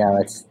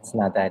 it's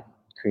not that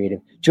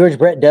creative. George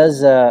Brett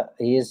does.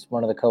 He is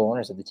one of the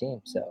co-owners of the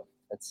team, so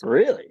that's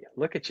really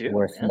look at you.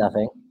 Worth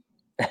nothing.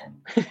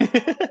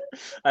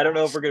 I don't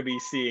know if we're going to be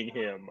seeing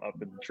him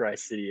up in the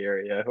Tri-City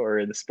area or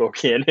in the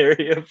Spokane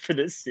area for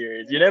this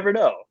series. You never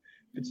know.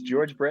 If it's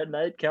George Brett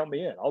night, count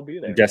me in. I'll be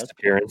there. Guest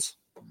appearance.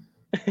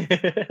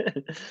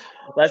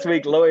 Last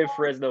week, Loe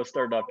Fresno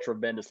started off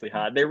tremendously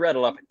hot. They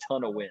rattled off a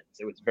ton of wins.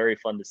 It was very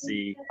fun to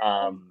see.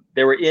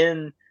 They were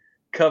in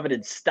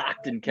coveted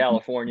Stockton,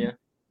 California,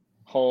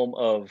 home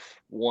of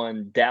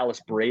one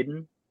Dallas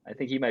Braden. I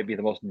think he might be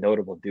the most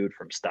notable dude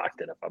from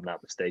Stockton, if I'm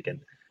not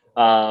mistaken.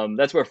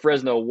 That's where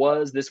Fresno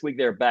was. This week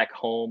they're back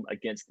home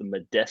against the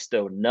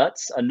Modesto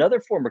Nuts, another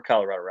former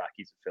Colorado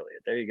Rockies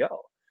affiliate. There you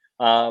go.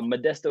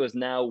 Modesto is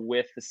now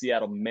with the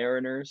Seattle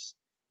Mariners.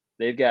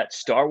 They've got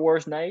Star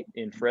Wars night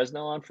in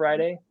Fresno on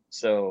Friday.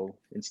 So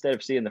instead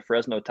of seeing the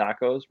Fresno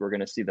tacos, we're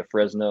going to see the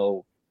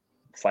Fresno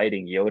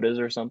fighting Yodas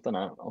or something.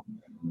 I don't know.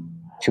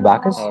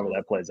 Chewbacca's? However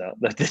that plays out.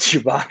 The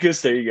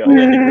Chewbacca's. There you go.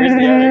 Yeah, the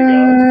Grizzly. Yeah, there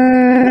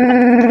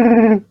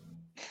you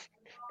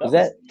go. Is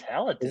that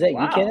talented? Is that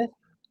wow. you, Kenneth?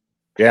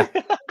 Yeah.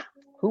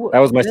 Who? That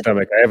was my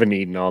stomach. I haven't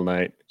eaten all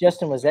night.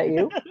 Justin, was that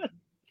you?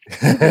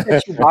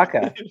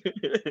 Chewbacca.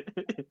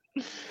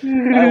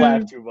 I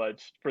laughed too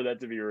much for that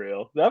to be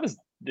real. That was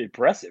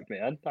impressive,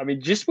 man. I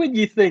mean, just when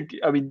you think,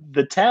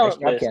 the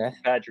talent list of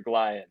Patrick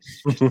Lyons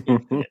is just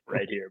infinite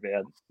right here,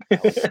 man.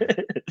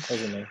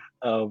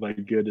 Oh my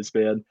goodness,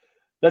 man.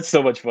 That's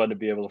so much fun to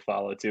be able to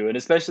follow too. And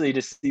especially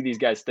to see these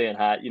guys staying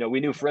hot. We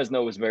knew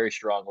Fresno was very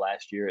strong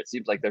last year. It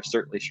seems like they're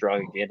certainly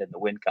strong again in the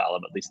win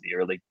column, at least the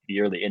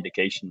early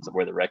indications of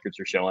where the records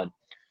are showing.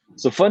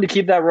 So fun to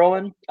keep that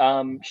rolling.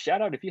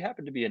 Shout out if you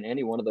happen to be in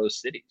any one of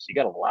those cities. You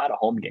got a lot of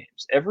home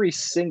games. Every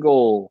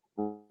single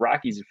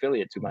Rockies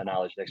affiliate, to my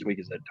knowledge, next week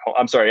is at home.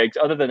 I'm sorry,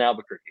 other than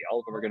Albuquerque, all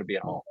of them are going to be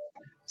at home.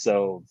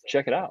 So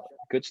check it out.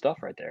 Good stuff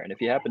right there. And if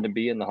you happen to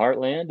be in the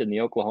heartland in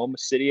the Oklahoma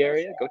City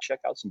area, go check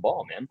out some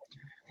ball, man.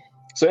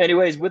 So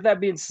anyways, with that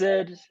being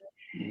said,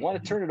 I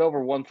want to turn it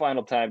over one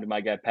final time to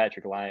my guy,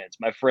 Patrick Lyons.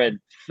 My friend,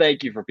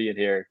 thank you for being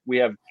here. We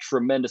have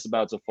tremendous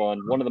amounts of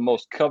fun. One of the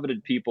most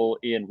coveted people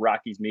in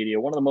Rockies media,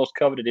 one of the most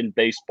coveted in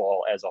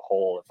baseball as a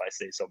whole, if I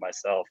say so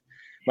myself.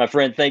 My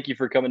friend, thank you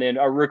for coming in.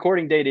 Our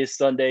recording date is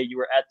Sunday. You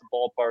were at the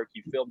ballpark.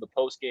 You filmed the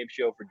post-game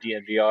show for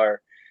DNVR.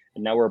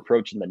 And now we're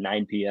approaching the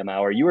 9 p.m.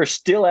 hour. You are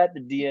still at the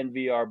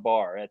DNVR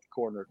bar at the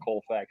corner of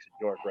Colfax and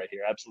York right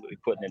here, absolutely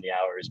putting in the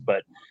hours.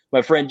 But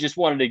my friend, just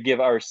wanted to give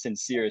our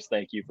sincerest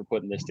thank you for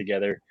putting this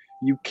together.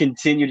 You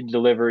continue to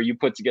deliver. You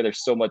put together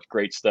so much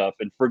great stuff,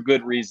 and for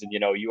good reason.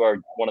 You are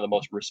one of the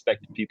most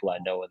respected people I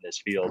know in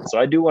this field. So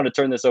I do want to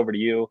turn this over to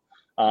you.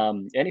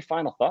 Any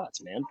final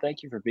thoughts, man?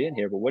 Thank you for being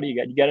here. But what do you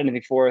got? You got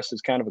anything for us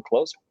as kind of a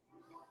closer?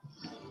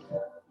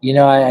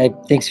 I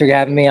thanks for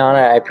having me on.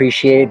 I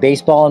appreciate it.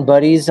 Baseball and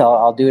buddies,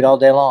 I'll do it all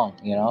day long.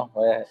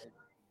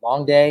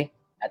 Long day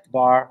at the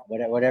bar,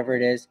 whatever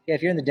it is. Yeah,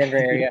 if you're in the Denver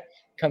area,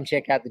 come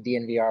check out the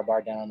DNVR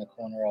bar down on the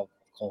corner of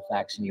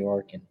Colfax and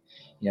York, and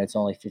it's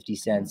only 50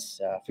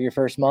 cents for your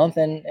first month.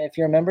 And if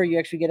you're a member, you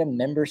actually get a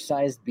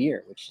member-sized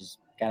beer, which is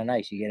kind of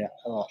nice. You get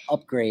a little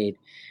upgrade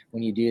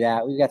when you do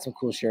that. We've got some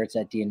cool shirts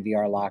at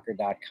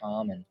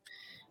dnvrlocker.com, and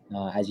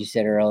as you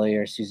said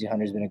earlier, Susie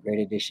Hunter's been a great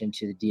addition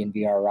to the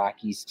DNVR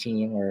Rockies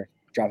team. We're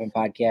dropping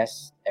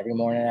podcasts every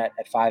morning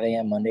at 5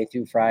 a.m. Monday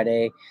through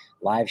Friday,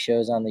 live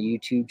shows on the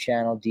YouTube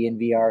channel,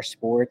 DNVR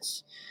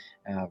Sports,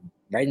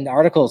 writing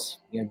articles,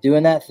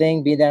 doing that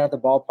thing, being down at the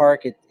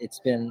ballpark. It's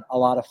been a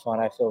lot of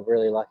fun. I feel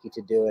really lucky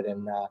to do it,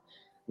 and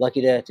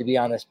lucky to be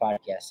on this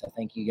podcast. So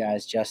thank you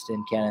guys,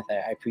 Justin, Kenneth.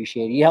 I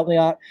appreciate it. You helped me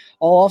out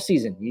all off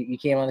season. You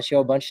came on the show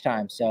a bunch of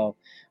times. So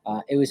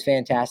it was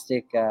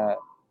fantastic.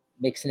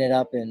 Mixing it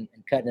up and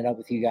cutting it up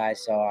with you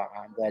guys. So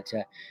I'm glad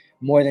to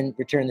more than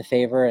return the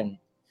favor, and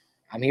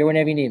I'm here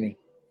whenever you need me.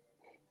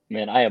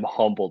 Man, I am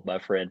humbled, my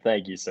friend.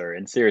 Thank you, sir.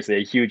 And seriously,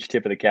 a huge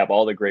tip of the cap,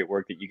 all the great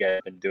work that you guys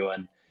have been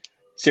doing.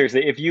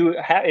 Seriously, if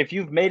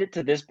you've made it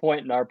to this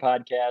point in our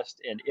podcast,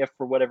 and if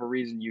for whatever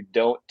reason you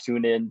don't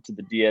tune in to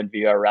the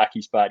DNVR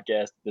Rockies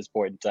podcast at this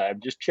point in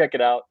time, just check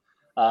it out.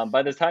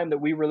 By the time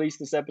that we release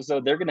this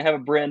episode, they're going to have a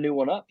brand new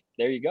one up.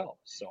 There you go.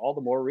 So all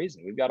the more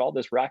reason. We've got all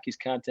this Rockies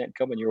content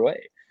coming your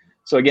way.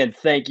 So again,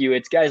 thank you.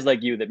 It's guys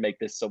like you that make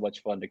this so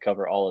much fun to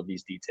cover all of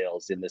these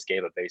details in this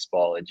game of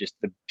baseball. And just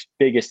the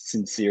biggest,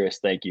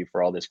 sincerest thank you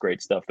for all this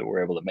great stuff that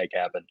we're able to make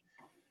happen.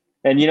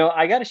 And,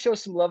 I got to show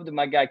some love to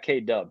my guy,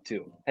 K-Dub,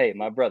 too. Hey,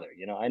 my brother,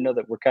 I know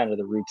that we're kind of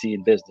the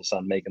routine business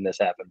on making this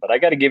happen, but I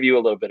got to give you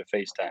a little bit of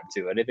FaceTime,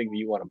 too. Anything that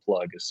you want to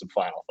plug is some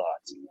final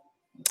thoughts.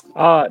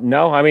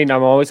 No,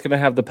 I'm always going to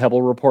have the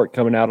Pebble Report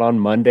coming out on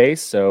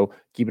Mondays, so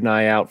keep an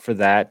eye out for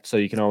that. So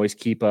you can always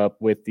keep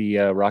up with the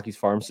Rockies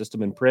farm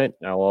system in print.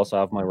 I'll also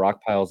have my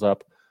rock piles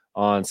up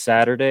on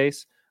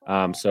Saturdays.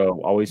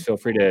 So always feel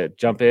free to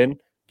jump in,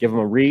 give them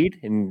a read,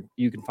 and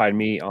you can find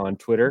me on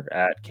Twitter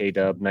at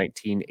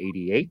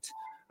KDub1988.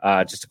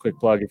 Just a quick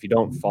plug, if you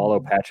don't follow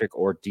Patrick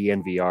or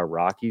DNVR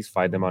Rockies,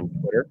 find them on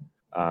Twitter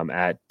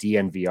at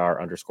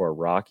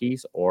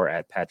DNVR_Rockies or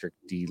at Patrick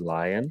D.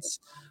 Lyons.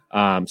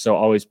 So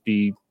always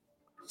be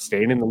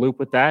staying in the loop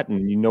with that,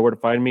 and you know where to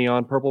find me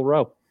on Purple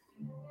Row.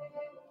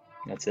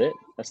 That's it.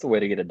 That's the way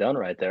to get it done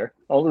right there.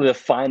 All of the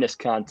finest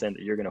content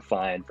that you're going to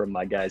find from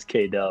my guys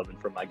K-Dub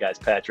and from my guys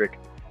Patrick.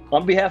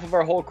 On behalf of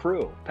our whole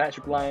crew,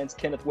 Patrick Lyons,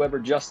 Kenneth Weber,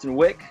 Justin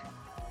Wick,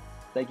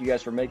 thank you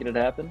guys for making it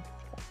happen.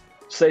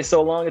 Say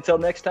so long until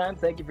next time.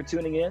 Thank you for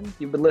tuning in.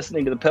 You've been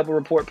listening to the Pebble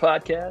Report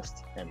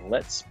podcast, and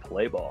let's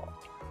play ball.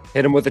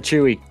 Hit him with a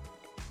Chewy.